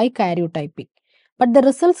by karyotyping, but the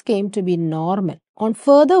results came to be normal. On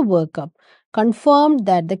further workup, confirmed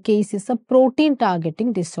that the case is a protein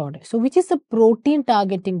targeting disorder. So, which is a protein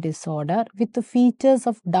targeting disorder with the features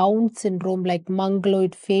of Down syndrome like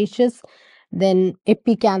mongoloid facies, then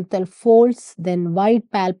epicanthal folds, then wide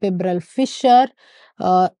palpebral fissure,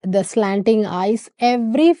 the slanting eyes,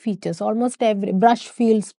 every features, almost every brush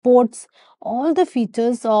field spots, all the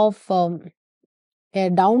features of a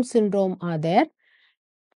Down syndrome are there,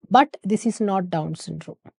 but this is not Down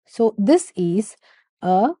syndrome. So, this is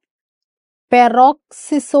a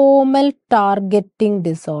peroxisomal targeting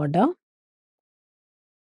disorder.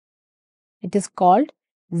 It is called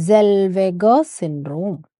Zellweger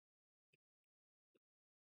syndrome.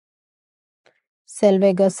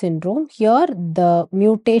 Zellweger syndrome. Here, the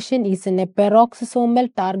mutation is in a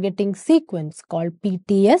peroxisomal targeting sequence called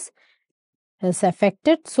PTS is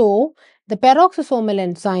affected. So, the peroxisomal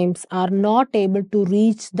enzymes are not able to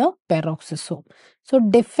reach the peroxisome. So,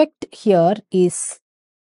 defect here is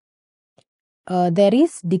there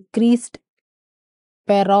is decreased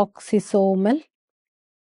peroxisomal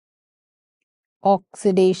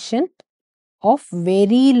oxidation of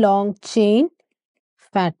very long chain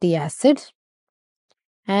fatty acids,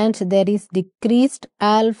 and there is decreased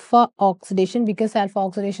alpha oxidation because alpha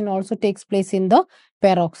oxidation also takes place in the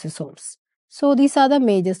peroxisomes. So, these are the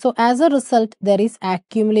major. So, as a result, there is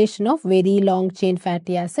accumulation of very long chain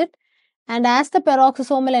fatty acid, and as the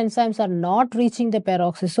peroxisomal enzymes are not reaching the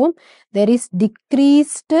peroxisome, there is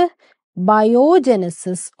decreased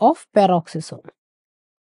biogenesis of peroxisome.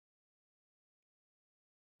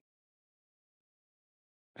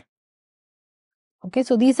 Okay,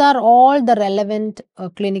 so these are all the relevant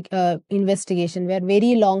clinic investigation where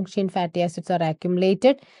very long chain fatty acids are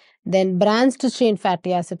accumulated. Then branched chain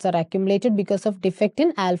fatty acids are accumulated because of defect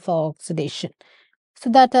in alpha oxidation.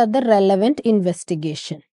 So that are the relevant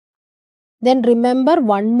investigation. Then remember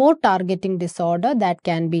one more targeting disorder that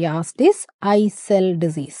can be asked is eye cell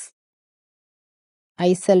disease.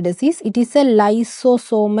 Eye cell disease, it is a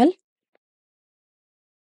lysosomal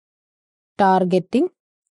targeting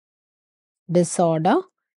disorder.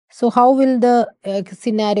 So, how will the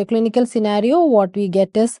clinical scenario, what we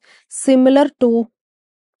get is similar to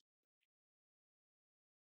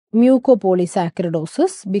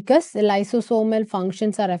mucopolysaccharidosis because the lysosomal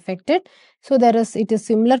functions are affected. So, it is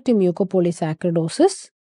similar to mucopolysaccharidosis.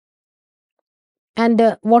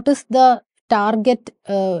 And what is the target,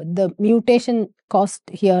 the mutation caused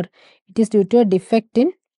here? It is due to a defect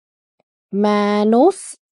in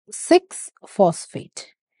mannose 6 phosphate.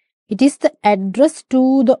 It is the address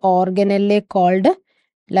to the organelle called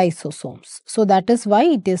lysosomes. So, that is why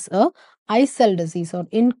it is a eye cell disease or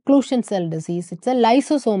inclusion cell disease. It's a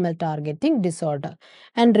lysosomal targeting disorder.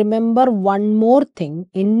 And remember one more thing,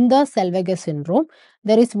 in the Zellweger syndrome,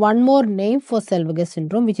 there is one more name for Zellweger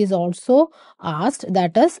syndrome which is also asked,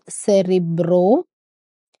 that is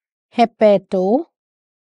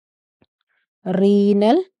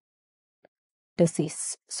cerebrohepatorenal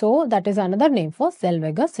disease. So that is another name for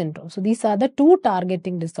Zellweger syndrome. So these are the two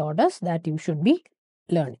targeting disorders that you should be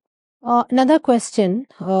learning. Another question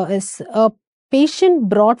is a patient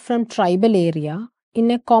brought from tribal area in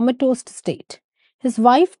a comatose state. His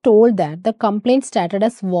wife told that the complaint started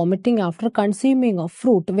as vomiting after consuming of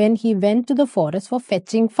fruit when he went to the forest for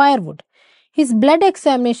fetching firewood. His blood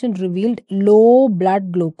examination revealed low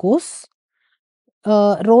blood glucose.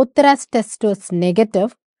 Rothera's test was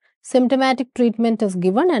negative. Symptomatic treatment is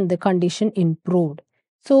given and the condition improved.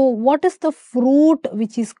 So, what is the fruit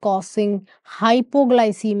which is causing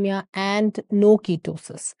hypoglycemia and no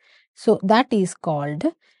ketosis? So, that is called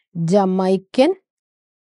Jamaican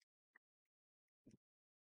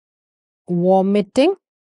vomiting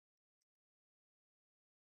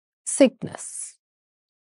sickness.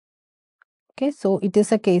 Okay, so it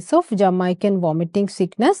is a case of Jamaican vomiting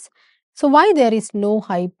sickness. So, why there is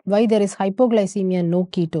hypoglycemia and no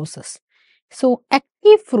ketosis? So,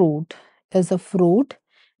 active fruit is a fruit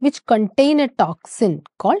which contain a toxin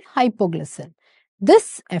called hypoglycin.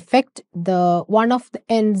 This affect the one of the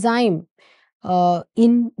enzyme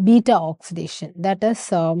in beta oxidation, that is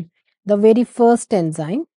the very first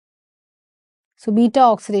enzyme. So, beta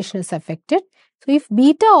oxidation is affected. So, if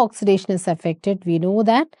beta oxidation is affected, we know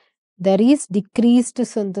that there is decreased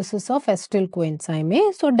synthesis of acetyl coenzyme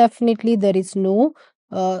A. So, definitely there is no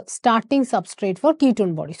starting substrate for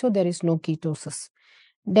ketone body. So, there is no ketosis.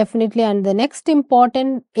 Definitely, and the next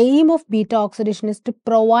important aim of beta oxidation is to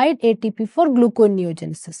provide ATP for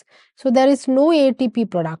gluconeogenesis. So, there is no ATP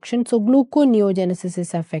production. So, gluconeogenesis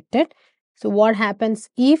is affected. So, what happens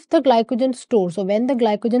if the glycogen stores? So, when the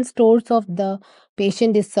glycogen stores of the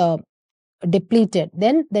patient is depleted,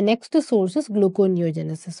 then the next source is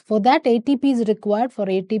gluconeogenesis. For that, ATP is required. For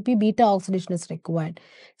ATP, beta oxidation is required.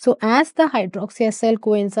 So, as the hydroxyacyl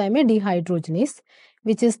coenzyme dehydrogenase,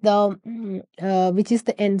 which is the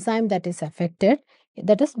enzyme that is affected,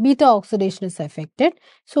 that is beta oxidation is affected.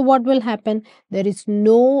 So, what will happen? There is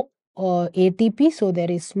no ATP, so there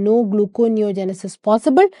is no gluconeogenesis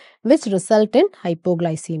possible, which result in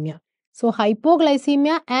hypoglycemia. So,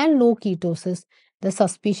 hypoglycemia and no ketosis, the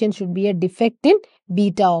suspicion should be a defect in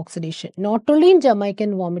beta oxidation. Not only in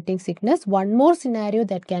Jamaican vomiting sickness, one more scenario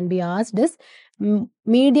that can be asked is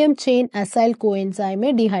medium chain acyl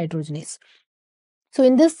coenzyme dehydrogenase. So,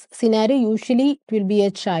 in this scenario, usually it will be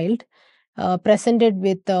a child presented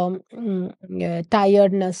with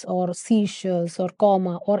tiredness or seizures or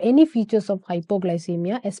coma or any features of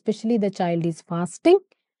hypoglycemia, especially the child is fasting.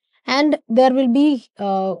 And there will be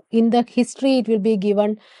in the history it will be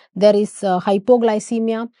given there is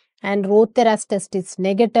hypoglycemia and Rothera's test is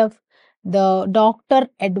negative. The doctor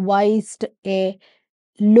advised a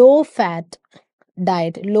low fat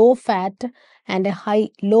diet, low fat and a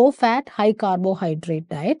high carbohydrate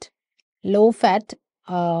diet. Low fat,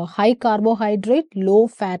 high carbohydrate, low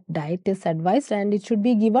fat diet is advised, and it should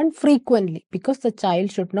be given frequently because the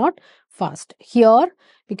child should not fast. Here,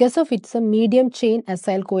 because of it's a medium chain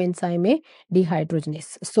acyl coenzyme A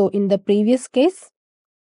dehydrogenase. So, in the previous case,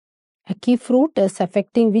 ackee fruit is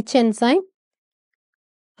affecting which enzyme?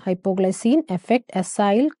 Hypoglycine affect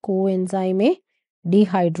acyl coenzyme A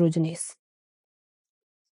dehydrogenase.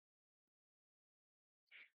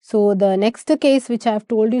 So, the next case which I have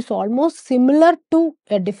told you is almost similar to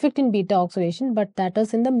a defect in beta oxidation, but that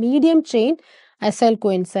is in the medium chain acyl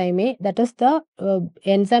coenzyme A, that is the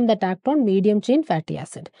enzyme that act on medium chain fatty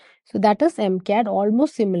acid. So, that is MCAD,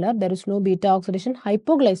 almost similar. There is no beta oxidation,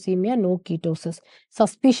 hypoglycemia, no ketosis.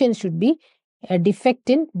 Suspicion should be a defect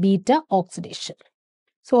in beta oxidation.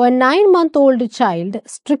 So, a 9-month-old child,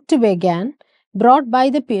 strict vegan, brought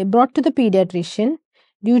to the pediatrician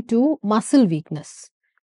due to muscle weakness.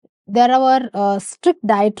 There are strict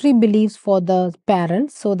dietary beliefs for the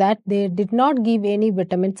parents, so that they did not give any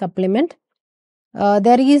vitamin supplement.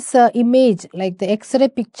 There is image like the X-ray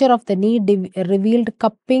picture of the knee revealed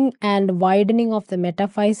cupping and widening of the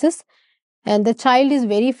metaphysis, and the child is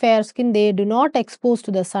very fair skin. They do not expose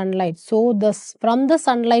to the sunlight. So, from the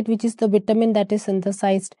sunlight, which is the vitamin that is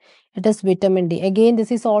synthesized, it is vitamin D. Again,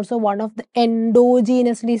 this is also one of the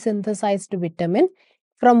endogenously synthesized vitamin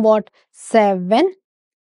from what? 7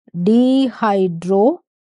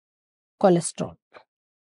 dehydrocholesterol.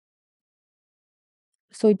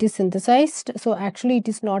 So, it is synthesized. So, actually it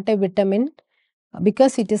is not a vitamin.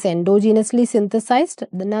 because it is endogenously synthesized.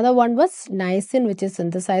 Another one was niacin, which is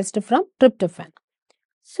synthesized from tryptophan.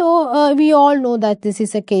 So we all know that this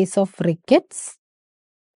is a case of rickets.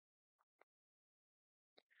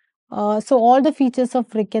 So all the features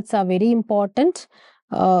of rickets are very important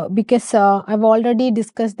because I've already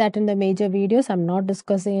discussed that in the major videos. I'm not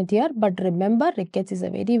discussing it here, but remember, rickets is a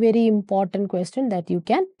very, very important question that you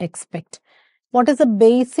can expect. What is the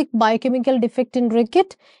basic biochemical defect in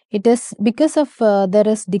ricket? It is because of there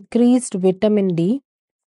is decreased vitamin D,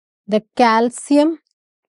 the calcium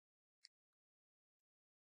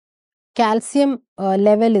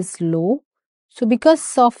level is low. So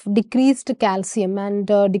because of decreased calcium and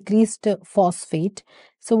decreased phosphate,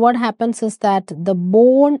 so what happens is that the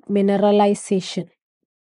bone mineralization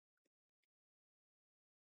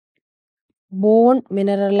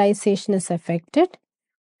is affected.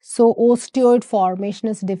 So osteoid formation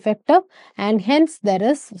is defective, and hence there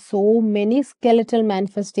is so many skeletal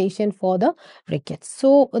manifestation for the rickets.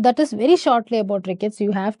 So that is very shortly about rickets.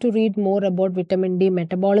 You have to read more about vitamin D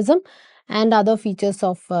metabolism and other features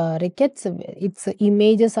of rickets. Its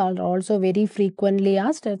images are also very frequently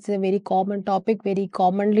asked. It's a very common topic, very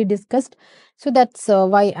commonly discussed. So that's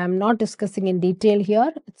why I'm not discussing in detail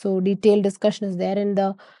here. So detailed discussion is there in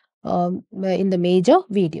the major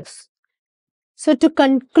videos. So, to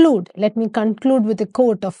conclude, let me conclude with a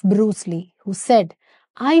quote of Bruce Lee, who said,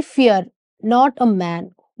 I fear not a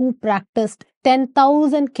man who practiced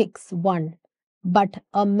 10,000 kicks one, but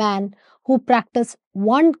a man who practiced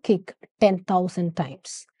one kick 10,000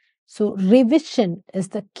 times. So, revision is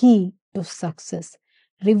the key to success.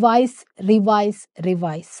 Revise, revise,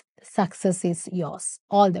 revise. Success is yours.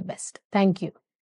 All the best. Thank you.